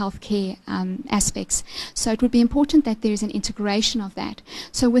healthcare aspects. So it would be important that there is an integration of that.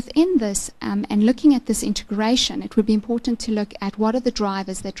 So within this, and looking at this integration, it would be important to look at what are the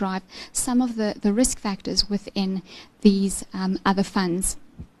drivers that drive some of the risk factors within these other funds.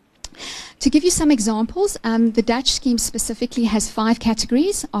 To give you some examples, the Dutch scheme specifically has 5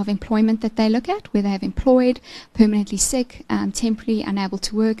 categories of employment that they look at, where they have employed, permanently sick, temporarily unable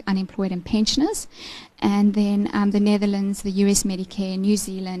to work, unemployed, and pensioners. And then the Netherlands, the US Medicare, New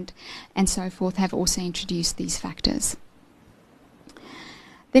Zealand, and so forth have also introduced these factors.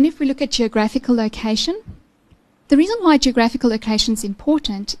 Then if we look at geographical location, the reason why geographical location is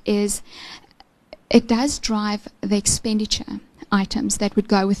important is it does drive the expenditure items that would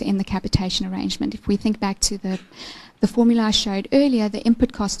go within the capitation arrangement. If we think back to the the formula I showed earlier, the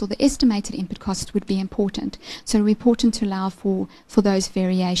input cost or the estimated input cost would be important. So it would be important to allow for those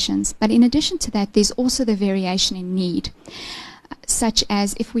variations. But in addition to that, there's also the variation in need, such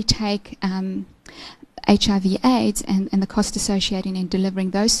as if we take HIV/AIDS and the cost associated in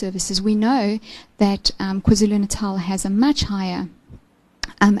delivering those services, we know that KwaZulu-Natal has a much higher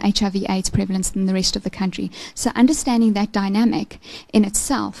HIV/AIDS prevalence than the rest of the country. So understanding that dynamic in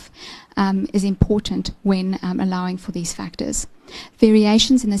itself is important when allowing for these factors.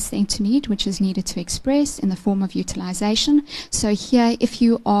 Variations in the center need, which is needed to express in the form of utilization. So here, if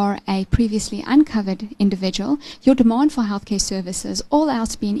you are a previously uncovered individual, your demand for healthcare services, all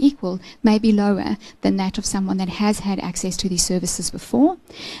else being equal, may be lower than that of someone that has had access to these services before.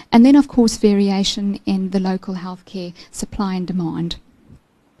 And then, of course, variation in the local healthcare supply and demand.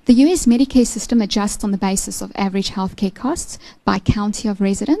 The US Medicare system adjusts on the basis of average healthcare costs by county of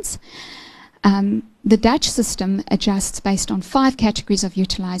residence. The Dutch system adjusts based on 5 categories of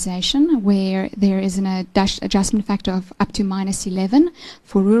utilization, where there is an adjustment factor of up to -11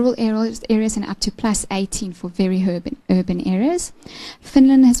 for rural areas and up to +18 for very urban areas.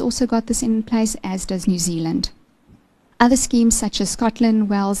 Finland has also got this in place, as does New Zealand. Other schemes such as Scotland,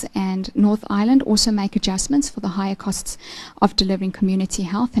 Wales and North Ireland also make adjustments for the higher costs of delivering community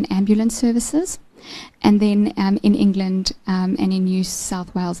health and ambulance services. And then in England and in New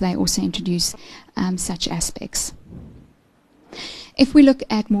South Wales, they also introduce such aspects. If we look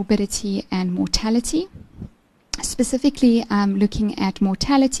at morbidity and mortality, specifically looking at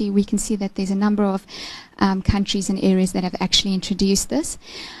mortality, we can see that there's a number of countries and areas that have actually introduced this.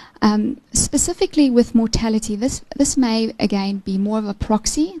 Specifically with mortality, this may again be more of a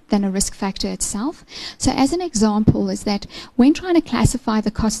proxy than a risk factor itself. So as an example is that when trying to classify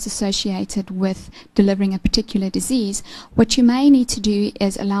the costs associated with delivering a particular disease, what you may need to do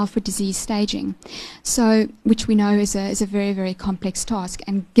is allow for disease staging, so which we know is a very, very complex task.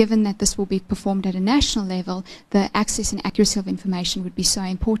 And given that this will be performed at a national level, the access and accuracy of information would be so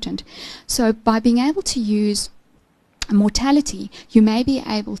important. So by being able to use mortality, you may be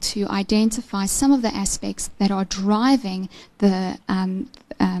able to identify some of the aspects that are driving the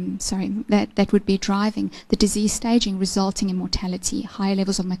that would be driving the disease staging, resulting in mortality, higher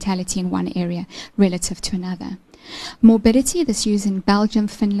levels of mortality in one area relative to another. Morbidity, this used in Belgium,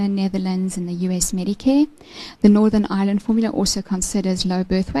 Finland, Netherlands, and the US Medicare. The Northern Ireland formula also considers low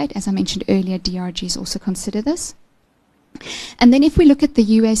birth weight. As I mentioned earlier, DRGs also consider this. And then if we look at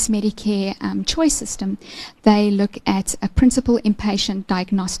the US Medicare choice system, they look at a principal inpatient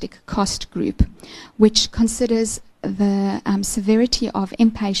diagnostic cost group, which considers the severity of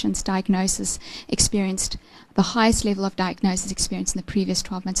inpatients' diagnosis experienced, the highest level of diagnosis experienced in the previous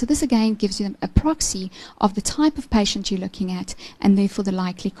 12 months. So this again gives you a proxy of the type of patient you're looking at, and therefore the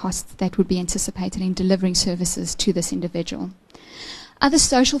likely costs that would be anticipated in delivering services to this individual. Other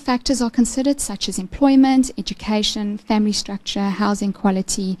social factors are considered, such as employment, education, family structure, housing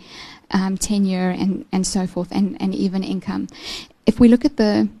quality, tenure, and so forth, and even income. If we look at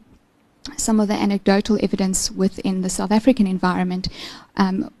some of the anecdotal evidence within the South African environment,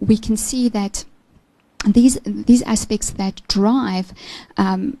 we can see that these aspects that drive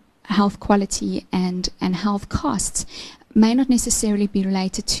health quality and health costs may not necessarily be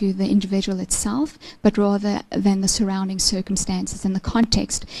related to the individual itself, but rather than the surrounding circumstances and the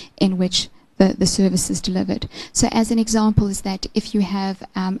context in which the service is delivered. So as an example is that if you have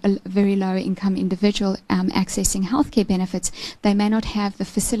a very low income individual accessing healthcare benefits, they may not have the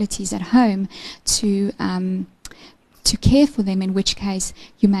facilities at home to care for them, in which case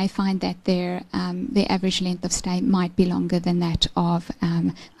you may find that their average length of stay might be longer than that of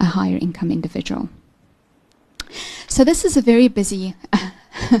a higher income individual. So this is a very busy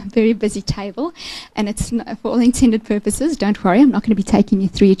table, and it's not, for all intended purposes, don't worry, I'm not going to be taking you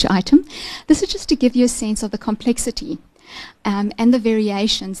through each item. This is just to give you a sense of the complexity and the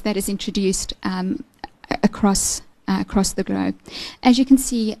variations that is introduced across the globe. As you can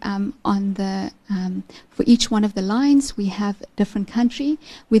see for each one of the lines, we have a different country.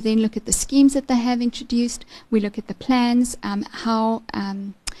 We then look at the schemes that they have introduced. We look at the plans, how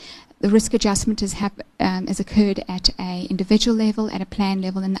the risk adjustment has occurred at an individual level, at a plan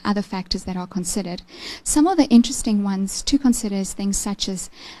level, and the other factors that are considered. Some of the interesting ones to consider is things such as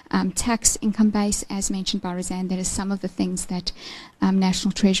tax income base, as mentioned by Roseanne. That is some of the things that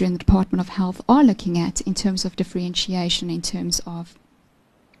National Treasury and the Department of Health are looking at in terms of differentiation, in terms of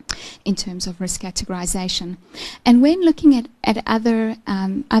risk categorization. And when looking at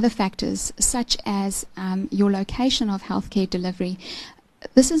other factors, such as your location of healthcare delivery,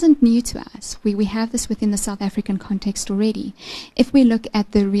 this isn't new to us. We have this within the South African context already. If we look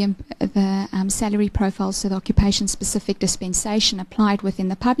at the salary profiles, so the occupation-specific dispensation applied within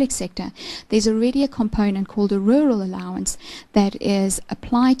the public sector, there's already a component called a rural allowance that is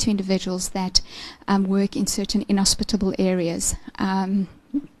applied to individuals that work in certain inhospitable areas. And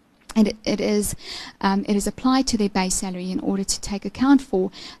it is applied to their base salary in order to take account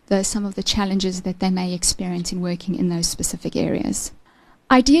for some of the challenges that they may experience in working in those specific areas.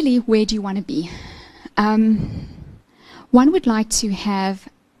 Ideally, where do you want to be? One would like to have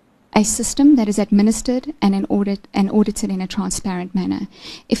a system that is administered and audited in a transparent manner.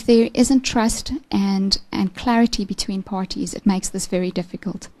 If there isn't trust and clarity between parties, it makes this very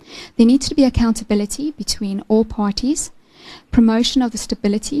difficult. There needs to be accountability between all parties, promotion of the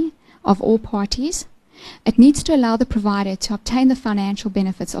stability of all parties. It needs to allow the provider to obtain the financial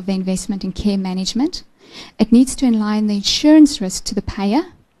benefits of the investment in care management. It needs to align the insurance risk to the payer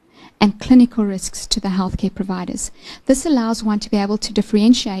and clinical risks to the healthcare providers. This allows one to be able to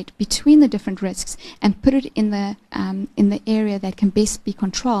differentiate between the different risks and put it in the area that can best be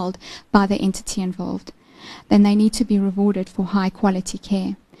controlled by the entity involved. Then they need to be rewarded for high quality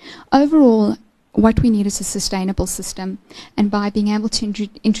care. Overall, what we need is a sustainable system, and by being able to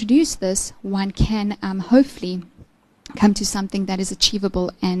introduce this, one can hopefully come to something that is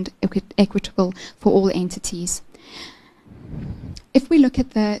achievable and equitable for all entities. If we look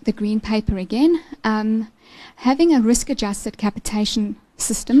at the green paper again, having a risk-adjusted capitation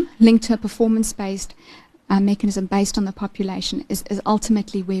system linked to a performance-based mechanism based on the population is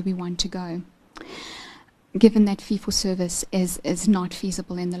ultimately where we want to go, given that fee-for-service is not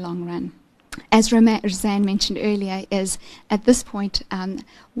feasible in the long run. As Roseanne mentioned earlier, is at this point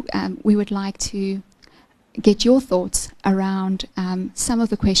we would like to get your thoughts around some of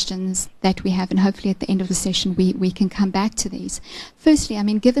the questions that we have, and hopefully at the end of the session we can come back to these. Firstly, I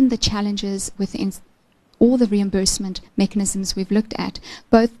mean, given the challenges within all the reimbursement mechanisms we've looked at,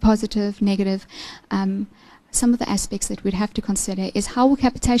 both positive, negative, some of the aspects that we'd have to consider is how will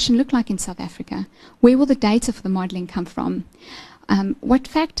capitation look like in South Africa? Where will the data for the modelling come from? What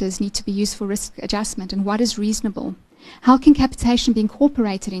factors need to be used for risk adjustment, and what is reasonable? How can capitation be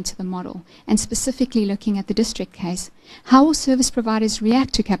incorporated into the model? And specifically looking at the district case, how will service providers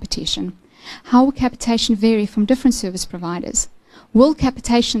react to capitation? How will capitation vary from different service providers? Will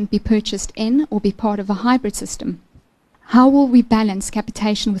capitation be purchased in or be part of a hybrid system? How will we balance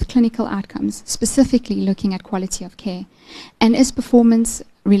capitation with clinical outcomes, specifically looking at quality of care? And is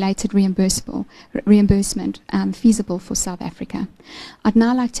performance-related reimbursement feasible for South Africa? I'd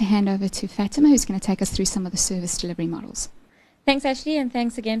now like to hand over to Fatima, who's going to take us through some of the service delivery models. Thanks, Ashleigh, and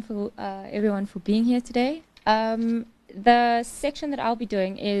thanks again for everyone for being here today. The section that I'll be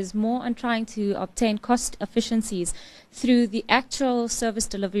doing is more on trying to obtain cost efficiencies through the actual service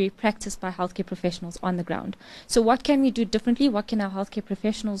delivery practiced by healthcare professionals on the ground. So what can we do differently? What can our healthcare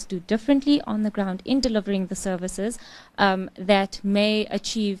professionals do differently on the ground in delivering the services that may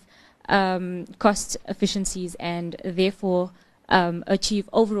achieve cost efficiencies and therefore achieve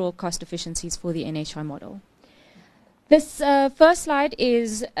overall cost efficiencies for the NHI model? This first slide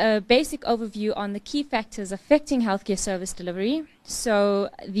is a basic overview on the key factors affecting healthcare service delivery. So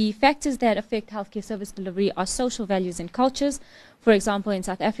the factors that affect healthcare service delivery are social values and cultures. For example, in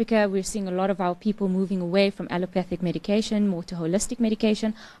South Africa, we're seeing a lot of our people moving away from allopathic medication, more to holistic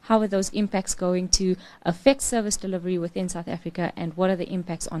medication. How are those impacts going to affect service delivery within South Africa, and what are the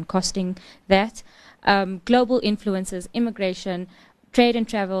impacts on costing that? Global influences, immigration, trade and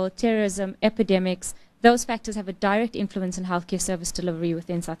travel, terrorism, epidemics. Those factors have a direct influence on healthcare service delivery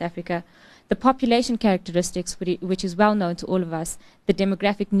within South Africa. The population characteristics, which is well known to all of us, the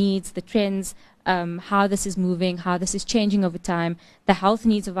demographic needs, the trends, how this is moving, how this is changing over time, the health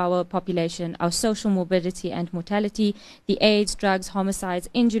needs of our population, our social morbidity and mortality, the AIDS, drugs, homicides,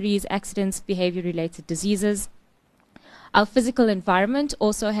 injuries, accidents, behavior-related diseases. Our physical environment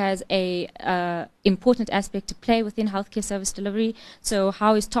also has a important aspect to play within healthcare service delivery. So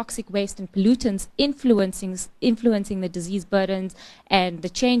how is toxic waste and pollutants influencing the disease burdens and the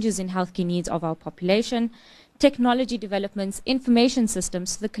changes in healthcare needs of our population? Technology developments, information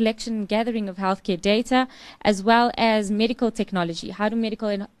systems, the collection and gathering of healthcare data, as well as medical technology. How do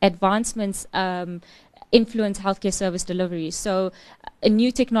medical advancements influence healthcare service delivery? So a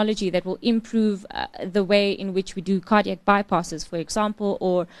new technology that will improve the way in which we do cardiac bypasses, for example,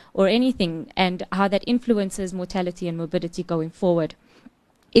 or anything, and how that influences mortality and morbidity going forward.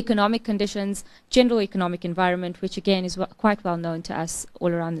 Economic conditions, general economic environment, which again is quite well known to us all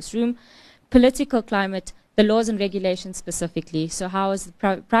around this room. Political climate, the laws and regulations specifically. So how is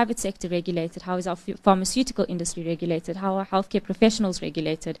the private sector regulated? How is our pharmaceutical industry regulated? How are healthcare professionals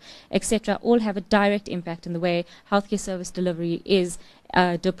regulated, etc.? All have a direct impact on the way healthcare service delivery is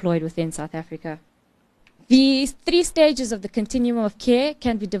deployed within South Africa. The 3 stages of the continuum of care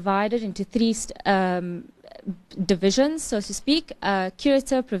can be divided into 3 divisions, so to speak: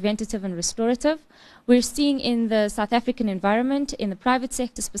 curative, preventative, and restorative. We're seeing in the South African environment, in the private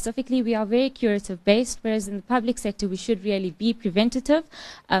sector specifically, we are very curative based, whereas in the public sector we should really be preventative.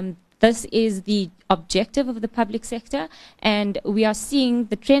 This is the objective of the public sector, and we are seeing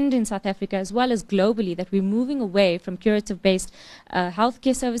the trend in South Africa as well as globally that we're moving away from curative-based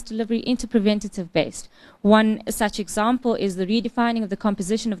healthcare service delivery into preventative-based. One such example is the redefining of the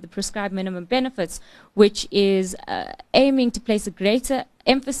composition of the prescribed minimum benefits, which is aiming to place a greater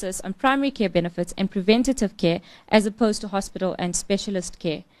emphasis on primary care benefits and preventative care as opposed to hospital and specialist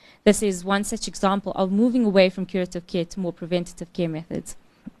care. This is one such example of moving away from curative care to more preventative care methods.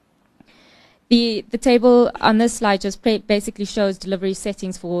 The table on this slide just basically shows delivery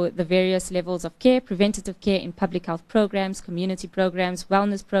settings for the various levels of care: preventative care in public health programs, community programs,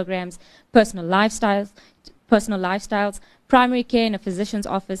 wellness programs, personal lifestyles, primary care in a physician's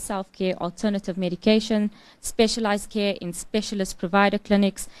office, self-care, alternative medication, specialized care in specialist provider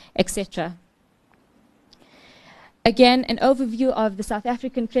clinics, etc. Again, an overview of the South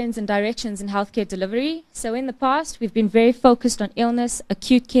African trends and directions in healthcare delivery. So in the past, we've been very focused on illness,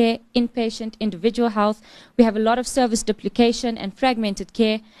 acute care, inpatient, individual health. We have a lot of service duplication and fragmented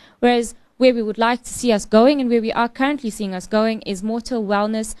care, whereas where we would like to see us going and where we are currently seeing us going is more to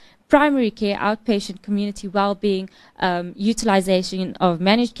wellness, primary care, outpatient, community well-being, utilization of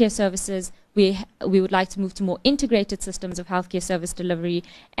managed care services. We would like to move to more integrated systems of healthcare service delivery,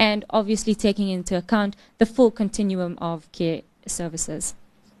 and obviously taking into account the full continuum of care services.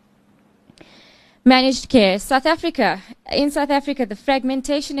 Managed care. South Africa. In South Africa, the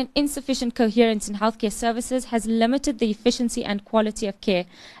fragmentation and insufficient coherence in healthcare services has limited the efficiency and quality of care,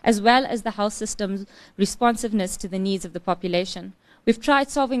 as well as the health system's responsiveness to the needs of the population. We've tried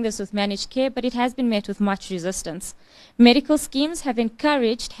solving this with managed care, but it has been met with much resistance. Medical schemes have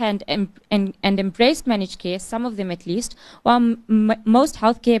encouraged and embraced managed care, some of them at least, while most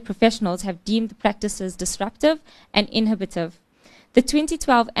healthcare professionals have deemed the practices disruptive and inhibitive. The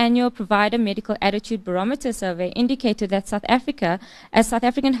 2012 annual Provider Medical Attitude Barometer survey indicated that South African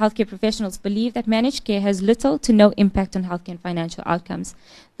healthcare professionals believe that managed care has little to no impact on healthcare and financial outcomes.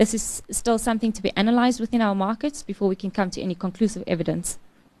 This is still something to be analyzed within our markets before we can come to any conclusive evidence.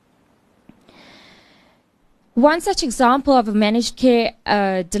 One such example of a managed care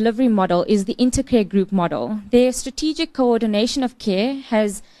delivery model is the Intercare Group model. Their strategic coordination of care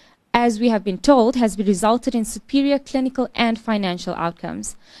has, as we have been told, has resulted in superior clinical and financial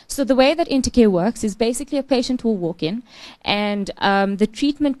outcomes. So the way that Intercare works is basically a patient will walk in, and the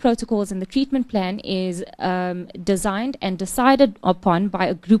treatment protocols and the treatment plan is designed and decided upon by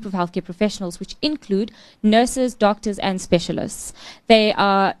a group of healthcare professionals, which include nurses, doctors, and specialists. They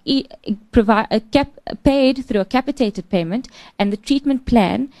are paid through a capitated payment, and the treatment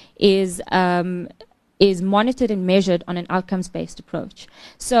plan is monitored and measured on an outcomes-based approach.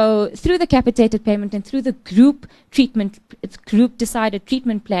 So through the capitated payment and through the group-decided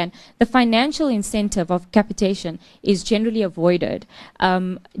treatment plan, the financial incentive of capitation is generally avoided.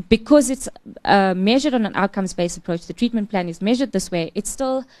 Because it's measured on an outcomes-based approach, the treatment plan is measured this way, it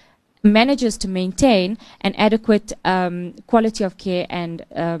still manages to maintain an adequate quality of care and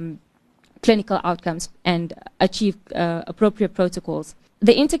clinical outcomes and achieve appropriate protocols.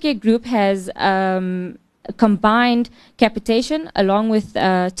 The Intercare Group has combined capitation along with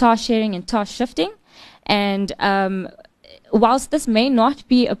task sharing and task shifting. And whilst this may not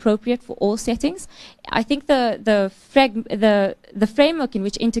be appropriate for all settings, I think the framework in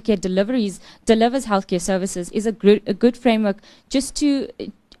which Intercare delivers healthcare services is a good framework just to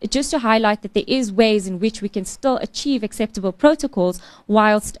highlight that there is ways in which we can still achieve acceptable protocols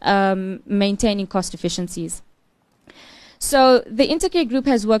whilst maintaining cost efficiencies. So the Intercare Group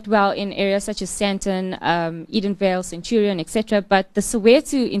has worked well in areas such as Sandton, Edenvale, Centurion, etc., but the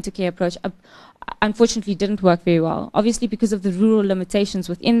Soweto Intercare approach unfortunately didn't work very well, obviously because of the rural limitations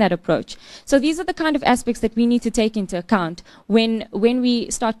within that approach. So these are the kind of aspects that we need to take into account when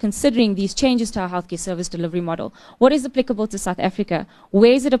we start considering these changes to our healthcare service delivery model. What is applicable to South Africa?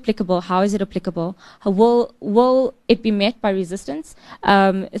 Where is it applicable? How is it applicable? Will it be met by resistance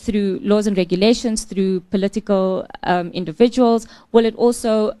through laws and regulations, through political individuals? Will it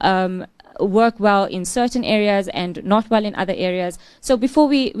also work well in certain areas and not well in other areas. So before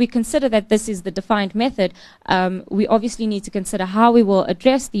we consider that this is the defined method, we obviously need to consider how we will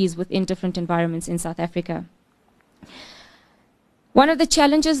address these within different environments in South Africa. One of the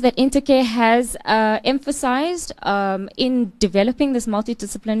challenges that Intercare has emphasized in developing this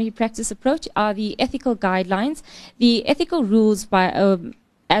multidisciplinary practice approach are the ethical guidelines. The ethical rules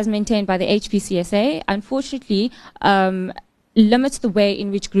as maintained by the HPCSA, unfortunately, limits the way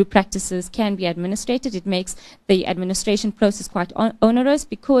in which group practices can be administrated. It makes the administration process quite onerous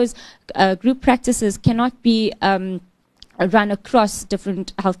because group practices cannot be run across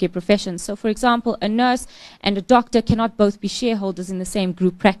different healthcare professions. So, for example, a nurse and a doctor cannot both be shareholders in the same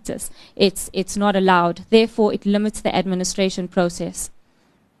group practice. It's not allowed. Therefore, it limits the administration process.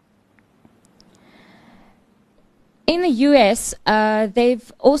 In the US,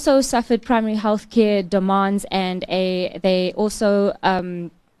 they've also suffered primary healthcare demands, and they also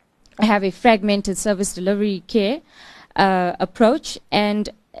have a fragmented service delivery care approach, and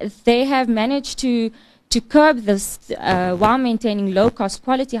they have managed to curb this while maintaining low-cost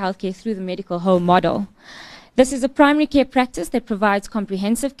quality healthcare through the medical home model. This is a primary care practice that provides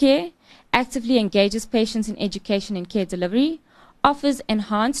comprehensive care, actively engages patients in education and care delivery, offers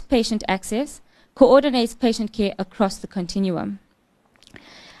enhanced patient access, coordinates patient care across the continuum.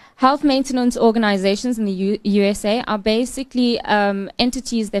 Health maintenance organizations in the USA are basically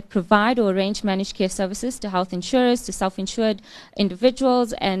entities that provide or arrange managed care services to health insurers, to self-insured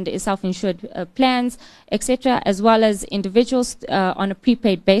individuals and self-insured plans, etc., as well as individuals on a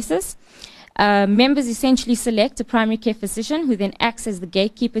prepaid basis. Members essentially select a primary care physician who then acts as the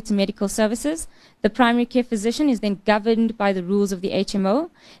gatekeeper to medical services. The primary care physician is then governed by the rules of the HMO.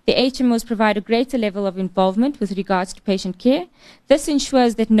 The HMOs provide a greater level of involvement with regards to patient care. This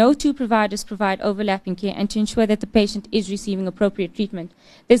ensures that no two providers provide overlapping care and to ensure that the patient is receiving appropriate treatment.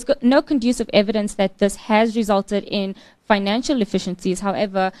 There's no conducive evidence that this has resulted in financial efficiencies.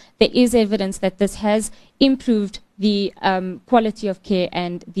 However, there is evidence that this has improved the quality of care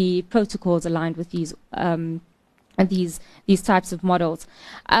and the protocols aligned with these types of models.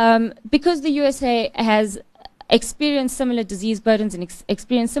 Because the USA has experienced similar disease burdens and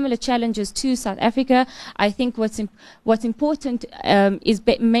experienced similar challenges to South Africa, I think what's important is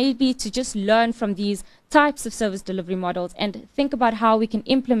maybe to just learn from these types of service delivery models and think about how we can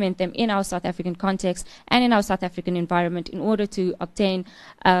implement them in our South African context and in our South African environment in order to obtain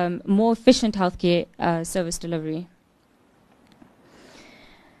more efficient healthcare service delivery.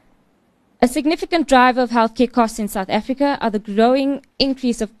 A significant driver of healthcare costs in South Africa are the growing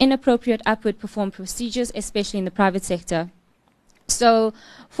increase of inappropriate upward performed procedures, especially in the private sector. So,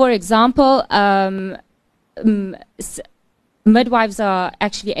 for example, midwives and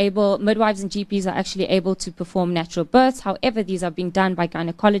GPs are actually able to perform natural births. However, these are being done by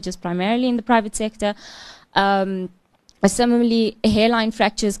gynecologists primarily in the private sector. Similarly, hairline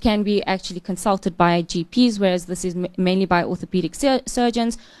fractures can be actually consulted by GPs, whereas this is mainly by orthopedic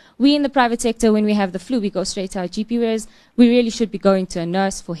surgeons. We in the private sector, when we have the flu, we go straight to our GP, whereas we really should be going to a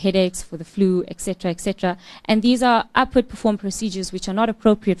nurse for headaches, for the flu, etc., etc. And these are upward performed procedures which are not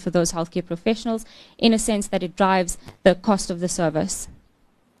appropriate for those healthcare professionals in a sense that it drives the cost of the service.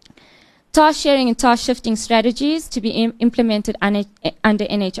 Task sharing and task shifting strategies to be implemented under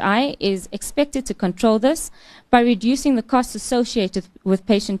NHI is expected to control this by reducing the costs associated with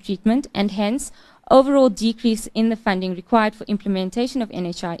patient treatment and hence overall decrease in the funding required for implementation of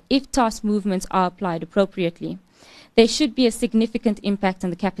NHI if task movements are applied appropriately. There should be a significant impact on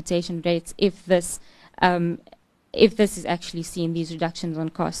the capitation rates if this is actually seen, these reductions on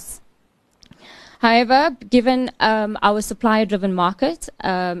costs. However, given our supplier-driven market,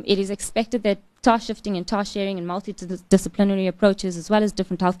 it is expected that task shifting and task sharing and multidisciplinary approaches as well as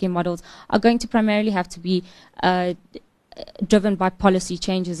different healthcare models are going to primarily have to be driven by policy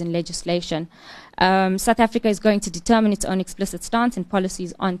changes in legislation. South Africa is going to determine its own explicit stance and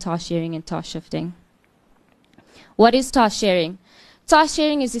policies on task sharing and task shifting. What is task sharing? Task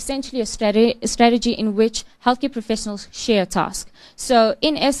sharing is essentially a strategy in which healthcare professionals share tasks. So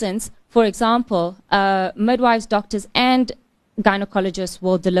in essence, for example, midwives, doctors, and gynecologists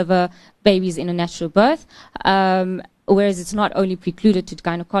will deliver babies in a natural birth, whereas it's not only precluded to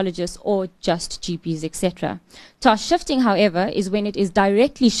gynecologists or just GPs, etc. Task shifting, however, is when it is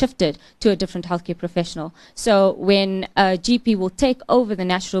directly shifted to a different healthcare professional. So when a GP will take over the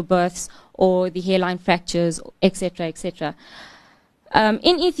natural births or the hairline fractures, etc., etc.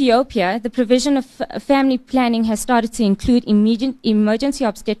 In Ethiopia, the provision of family planning has started to include emergency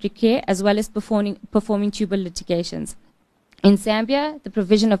obstetric care as well as performing tubal litigations. In Zambia, the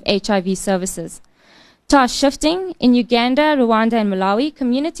provision of HIV services. Task shifting. In Uganda, Rwanda, and Malawi,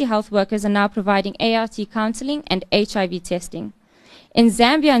 community health workers are now providing ART counseling and HIV testing. In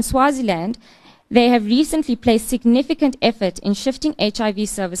Zambia and Swaziland, they have recently placed significant effort in shifting HIV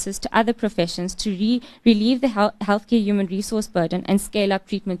services to other professions to relieve the healthcare human resource burden and scale up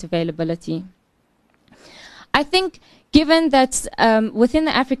treatment availability. I think given that within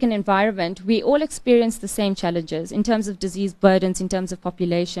the African environment, we all experience the same challenges in terms of disease burdens, in terms of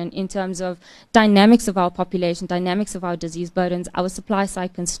population, in terms of dynamics of our population, dynamics of our disease burdens, our supply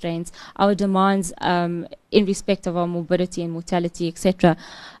side constraints, our demands in respect of our morbidity and mortality, etc.,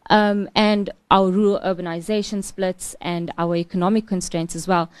 and our rural urbanization splits and our economic constraints as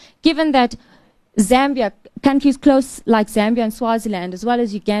well. Given that Zambia, countries close like Zambia and Swaziland, as well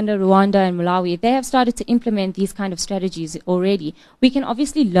as Uganda, Rwanda, and Malawi, they have started to implement these kind of strategies already. We can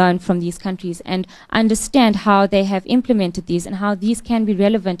obviously learn from these countries and understand how they have implemented these and how these can be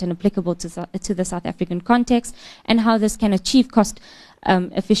relevant and applicable to the South African context, and how this can achieve cost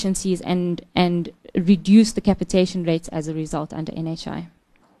efficiencies and reduce the capitation rates as a result under NHI.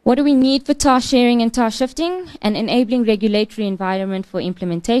 What do we need for task sharing and task shifting? An enabling regulatory environment for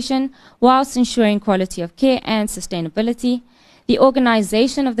implementation, whilst ensuring quality of care and sustainability. The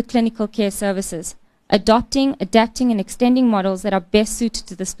organization of the clinical care services, adopting, adapting, and extending models that are best suited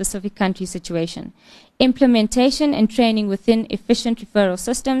to the specific country situation. Implementation and training within efficient referral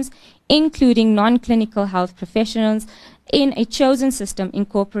systems, including non-clinical health professionals in a chosen system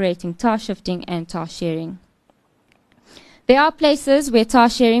incorporating task shifting and task sharing. There are places where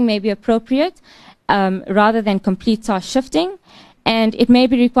task sharing may be appropriate rather than complete task shifting, and it may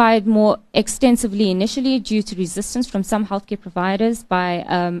be required more extensively initially due to resistance from some healthcare providers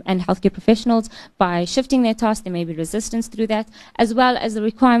and healthcare professionals. By shifting their tasks, there may be resistance through that, as well as the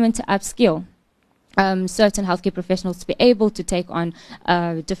requirement to upskill certain healthcare professionals to be able to take on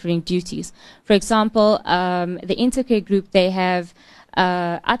differing duties. For example, the Intercare group, they have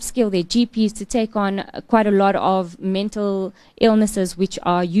upskill their GPs to take on quite a lot of mental illnesses which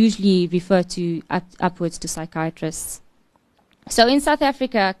are usually referred to upwards to psychiatrists. So in South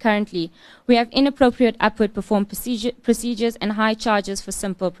Africa currently, we have inappropriate upward performed procedures and high charges for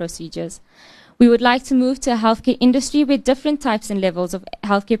simple procedures. We would like to move to a healthcare industry where different types and levels of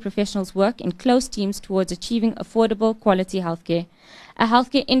healthcare professionals work in close teams towards achieving affordable quality healthcare. A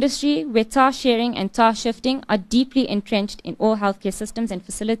healthcare industry where task sharing and task shifting are deeply entrenched in all healthcare systems and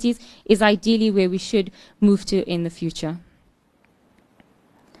facilities is ideally where we should move to in the future.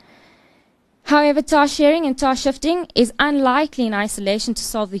 However, task sharing and task shifting is unlikely in isolation to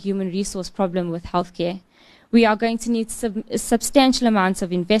solve the human resource problem with healthcare. We are going to need substantial amounts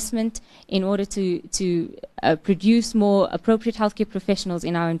of investment in order to produce more appropriate healthcare professionals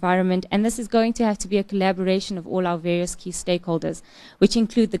in our environment, and this is going to have to be a collaboration of all our various key stakeholders, which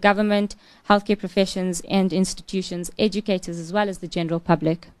include the government, healthcare professions and institutions, educators, as well as the general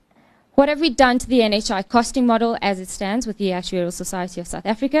public. What have we done to the NHI costing model as it stands with the Actuarial Society of South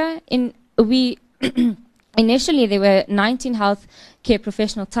Africa? Initially, there were 19 health care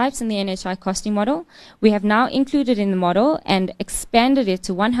professional types in the NHI costing model. We have now included in the model and expanded it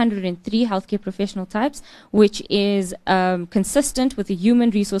to 103 healthcare professional types, which is consistent with the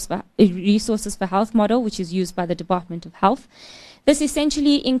human resources for health model, which is used by the Department of Health. This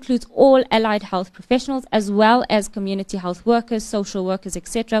essentially includes all allied health professionals as well as community health workers, social workers,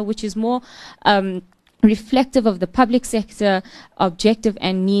 etc., which is more reflective of the public sector objective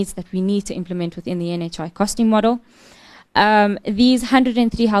and needs that we need to implement within the NHI costing model. These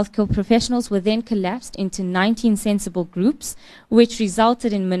 103 healthcare professionals were then collapsed into 19 sensible groups, which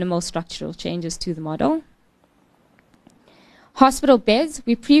resulted in minimal structural changes to the model. Hospital beds.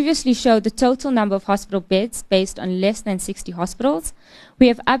 We previously showed the total number of hospital beds based on less than 60 hospitals. We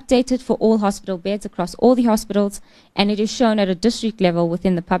have updated for all hospital beds across all the hospitals, and it is shown at a district level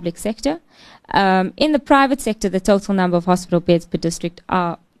within the public sector. In the private sector, the total number of hospital beds per district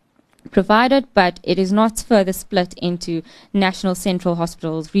are provided, but it is not further split into national central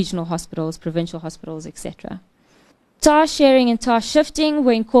hospitals, regional hospitals, provincial hospitals, etc. Task sharing and task shifting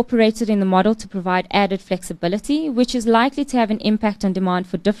were incorporated in the model to provide added flexibility, which is likely to have an impact on demand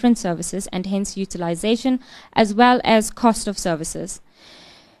for different services and hence utilization as well as cost of services.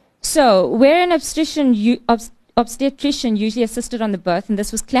 So, where an obstetrician usually assisted on the birth, and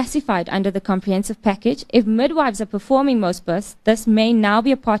this was classified under the comprehensive package, if midwives are performing most births, this may now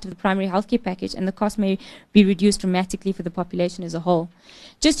be a part of the primary healthcare package and the cost may be reduced dramatically for the population as a whole.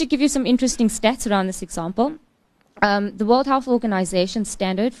 Just to give you some interesting stats around this example, the World Health Organization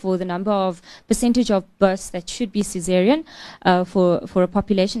standard for the number of percentage of births that should be cesarean for a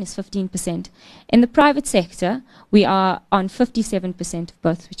population is 15%. In the private sector, we are on 57% of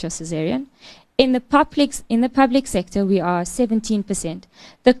births which are cesarean. In the public sector, we are 17%.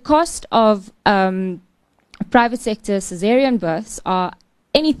 The cost of private sector cesarean births are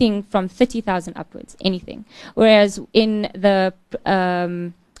anything from 30,000 upwards, anything. Whereas in the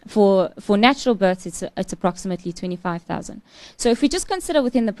for natural births, it's approximately 25,000. So if we just consider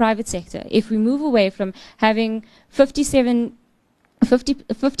within the private sector, if we move away from having 57%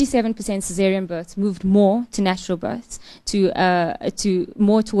 cesarean births, moved more to natural births, to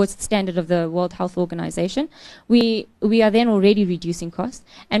more towards the standard of the World Health Organization, we are then already reducing costs.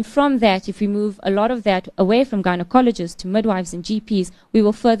 And from that, if we move a lot of that away from gynecologists to midwives and GPs, we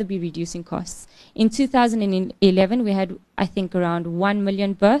will further be reducing costs. In 2011, we had, I think, around 1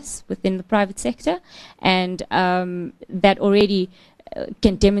 million births within the private sector, and that already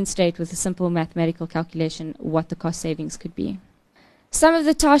can demonstrate with a simple mathematical calculation what the cost savings could be. Some of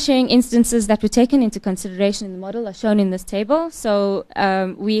the task sharing instances that were taken into consideration in the model are shown in this table. So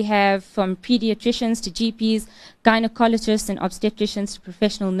we have from pediatricians to GPs, gynecologists and obstetricians to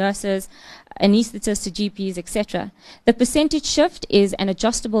professional nurses, anesthetists to GPs, etc. The percentage shift is an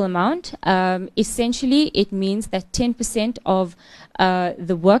adjustable amount. Essentially, it means that 10% of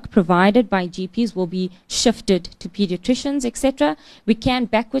the work provided by GPs will be shifted to pediatricians, etc. We can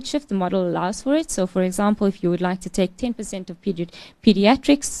backward shift, the model allows for it. So for example, if you would like to take 10% of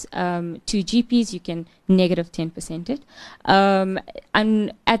pediatrics to GPs, you can negative 10% it.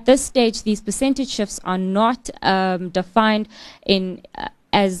 And at this stage, these percentage shifts are not defined in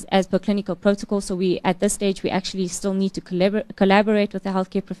as per clinical protocol. So at this stage, we actually still need to collaborate with the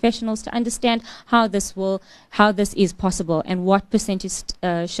healthcare professionals to understand how this is possible and what percentage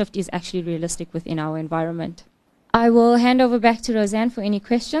shift is actually realistic within our environment. I will hand over back to Roseanne for any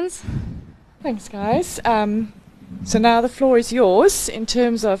questions. Thanks, guys. So now the floor is yours in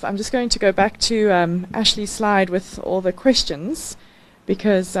terms of, I'm just going to go back to Ashleigh's slide with all the questions,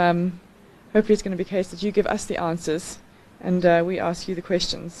 because hopefully it's going to be the case that you give us the answers and we ask you the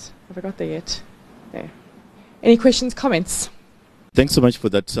questions. Have I got there yet? There. Any questions, comments? Thanks so much for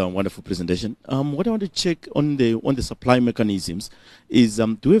that wonderful presentation. What I want to check on the supply mechanisms is,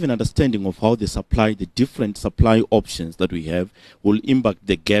 do we have an understanding of how the different supply options that we have will impact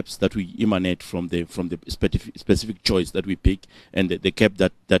the gaps that we emanate from the specific choice that we pick, and the gap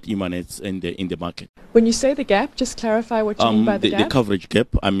that emanates in the market? When you say the gap, just clarify what you mean by the gap. The coverage gap.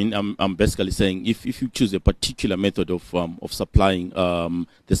 I mean, I'm basically saying if you choose a particular method of supplying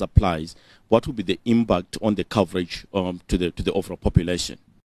the supplies, what would be the impact on the coverage to the overall population?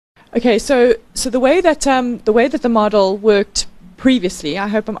 Okay, so the way that the model worked previously, I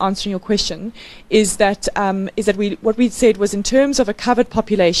hope I'm answering your question, is that what we said was, in terms of a covered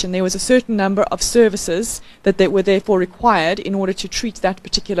population, there was a certain number of services that were therefore required in order to treat that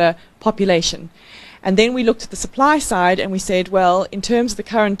particular population. And then we looked at the supply side and we said, well, in terms of the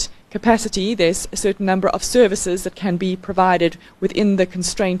current capacity, there's a certain number of services that can be provided within the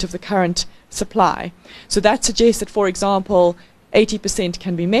constraint of the current supply. So that suggests that, for example, 80%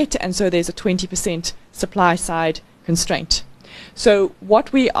 can be met, and so there's a 20% supply side constraint. So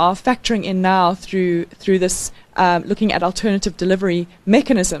what we are factoring in now through this looking at alternative delivery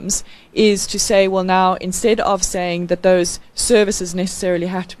mechanisms is to say, well, now instead of saying that those services necessarily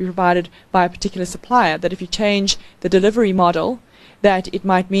have to be provided by a particular supplier, that if you change the delivery model, that it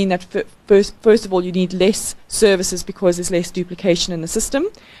might mean that first of all you need less services because there's less duplication in the system,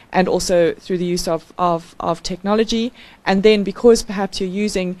 and also through the use of technology, and then because perhaps you're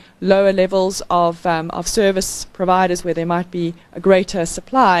using lower levels of service providers where there might be a greater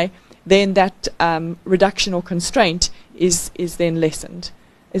supply, then that reduction or constraint is then lessened.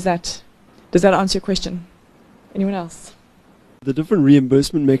 Does that answer your question? Anyone else? The different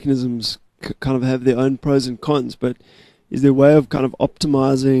reimbursement mechanisms kind of have their own pros and cons, but is there a way of kind of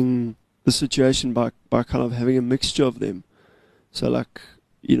optimizing the situation by kind of having a mixture of them? So like,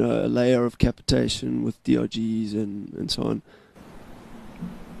 a layer of capitation with DRGs and so on.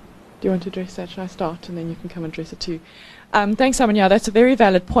 Do you want to address that? Should I start and then you can come and address it too? Thanks, Simon. Yeah, that's a very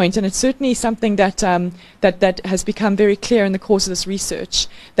valid point, and it's certainly something that that has become very clear in the course of this research,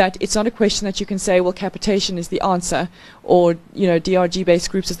 that it's not a question that you can say, well, capitation is the answer, or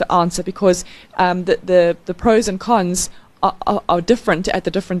DRG-based groups is the answer, because the pros and cons are different at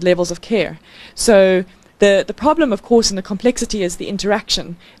the different levels of care. So the problem, of course, and the complexity is the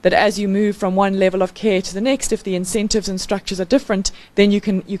interaction, that as you move from one level of care to the next, if the incentives and structures are different, then you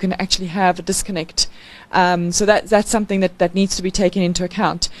can actually have a disconnect. So that's something that needs to be taken into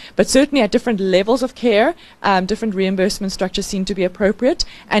account. But certainly at different levels of care, different reimbursement structures seem to be appropriate,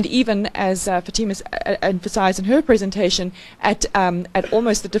 and even, as Fatima emphasized in her presentation, at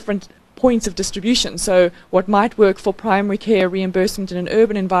almost the different points of distribution. So what might work for primary care reimbursement in an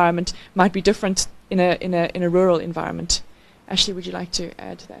urban environment might be different in a rural environment. Ashleigh, would you like to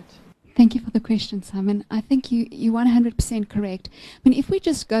add to that? Thank you for the question, Simon. I think you're 100% correct. I mean, if we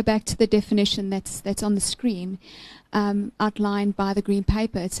just go back to the definition that's on the screen, outlined by the Green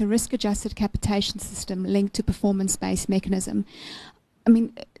Paper, it's a risk-adjusted capitation system linked to performance-based mechanism. I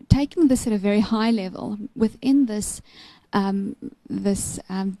mean, taking this at a very high level, within this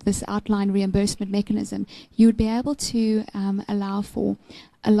this outline reimbursement mechanism, you would be able to allow for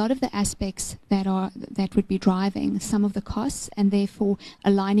a lot of the aspects that would be driving some of the costs and therefore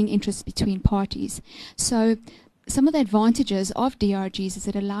aligning interests between parties. So some of the advantages of DRGs is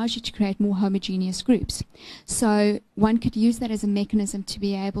it allows you to create more homogeneous groups. So one could use that as a mechanism to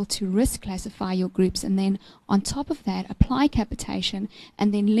be able to risk classify your groups, and then on top of that apply capitation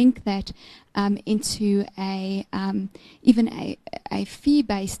and then link that into even a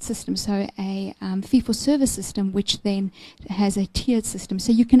fee-based system, so a fee-for-service system, which then has a tiered system.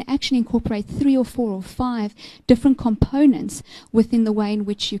 So you can actually incorporate 3 or 4 or 5 different components within the way in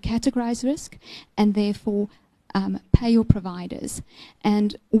which you categorize risk and therefore pay your providers.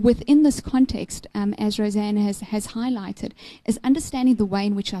 And within this context, as Roseanne has highlighted, is understanding the way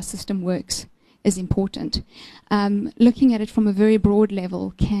in which our system works is important. Looking at it from a very broad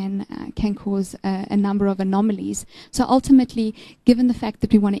level can cause a number of anomalies. So ultimately, given the fact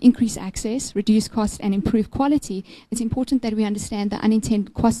that we want to increase access, reduce costs, and improve quality, it's important that we understand the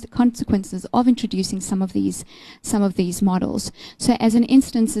unintended consequences of introducing some of these models. So as an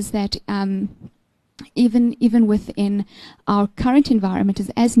instance is that even within our current environment,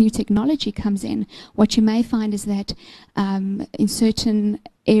 as new technology comes in, what you may find is that in certain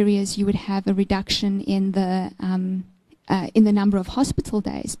areas you would have a reduction in the number of hospital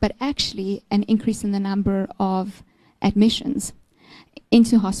days, but actually an increase in the number of admissions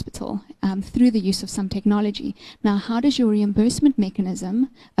into hospital through the use of some technology. Now, how does your reimbursement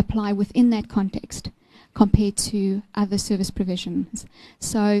mechanism apply within that context compared to other service provisions?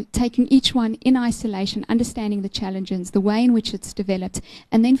 So taking each one in isolation, understanding the challenges, the way in which it's developed,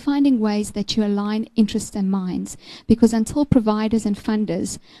 and then finding ways that you align interests and minds. Because until providers and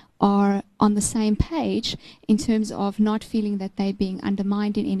funders are on the same page in terms of not feeling that they're being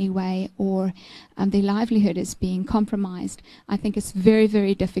undermined in any way or their livelihood is being compromised, I think it's very,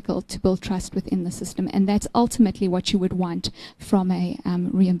 very difficult to build trust within the system. And that's ultimately what you would want from a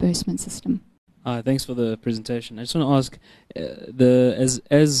reimbursement system. Thanks for the presentation. I just want to ask,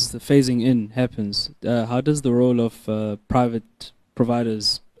 as the phasing in happens, how does the role of private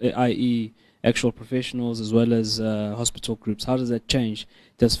providers, i.e. actual professionals as well as hospital groups, how does that change?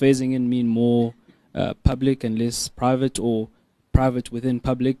 Does phasing in mean more public and less private, or private within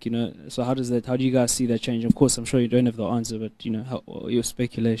public? So how do you guys see that change? Of course, I'm sure you don't have the answer, but your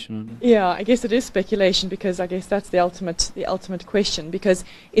speculation on it. Yeah, I guess it is speculation, because I guess that's the ultimate question, because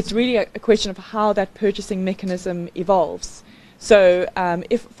it's really a question of how that purchasing mechanism evolves. So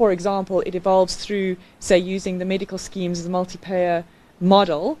if, for example, it evolves through, say, using the medical schemes as a multi-payer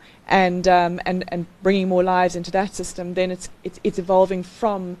model and bringing more lives into that system, then it's evolving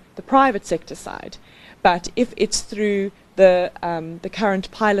from the private sector side. But if it's through the current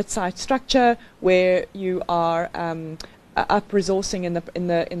pilot site structure, where you are up resourcing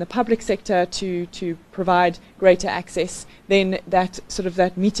in the public sector to provide greater access, then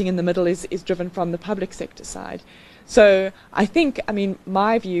that meeting in the middle is driven from the public sector side. So I think,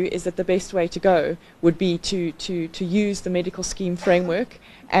 my view is that the best way to go would be to use the medical scheme framework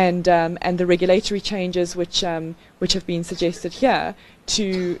and the regulatory changes which have been suggested here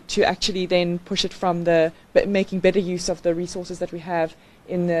to actually then push it from making better use of the resources that we have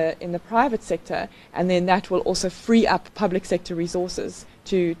in the private sector, and then that will also free up public sector resources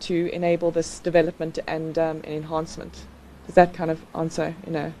to enable this development and enhancement. Does that kind of answer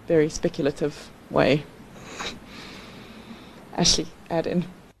in a very speculative way? Ashleigh, add in.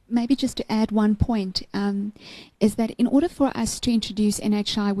 Maybe just to add one point, is that in order for us to introduce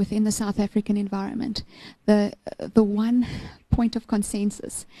NHI within the South African environment, the one point of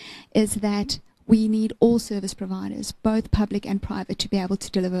consensus is that we need all service providers, both public and private, to be able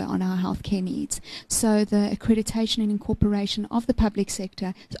to deliver on our healthcare needs. So the accreditation and incorporation of the public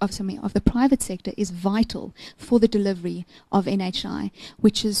sector, of the private sector, is vital for the delivery of NHI,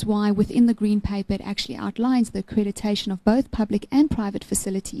 which is why within the Green Paper it actually outlines the accreditation of both public and private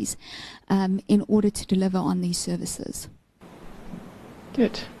facilities in order to deliver on these services.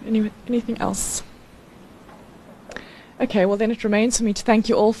 Good. Anything else? Okay, well then it remains for me to thank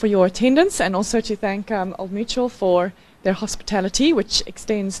you all for your attendance, and also to thank Old Mutual for their hospitality, which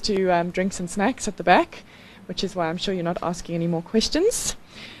extends to drinks and snacks at the back. which is why I'm sure you're not asking any more questions.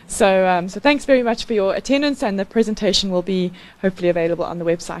 So, so thanks very much for your attendance, and the presentation will be hopefully available on the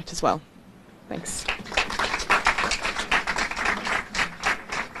website as well. Thanks.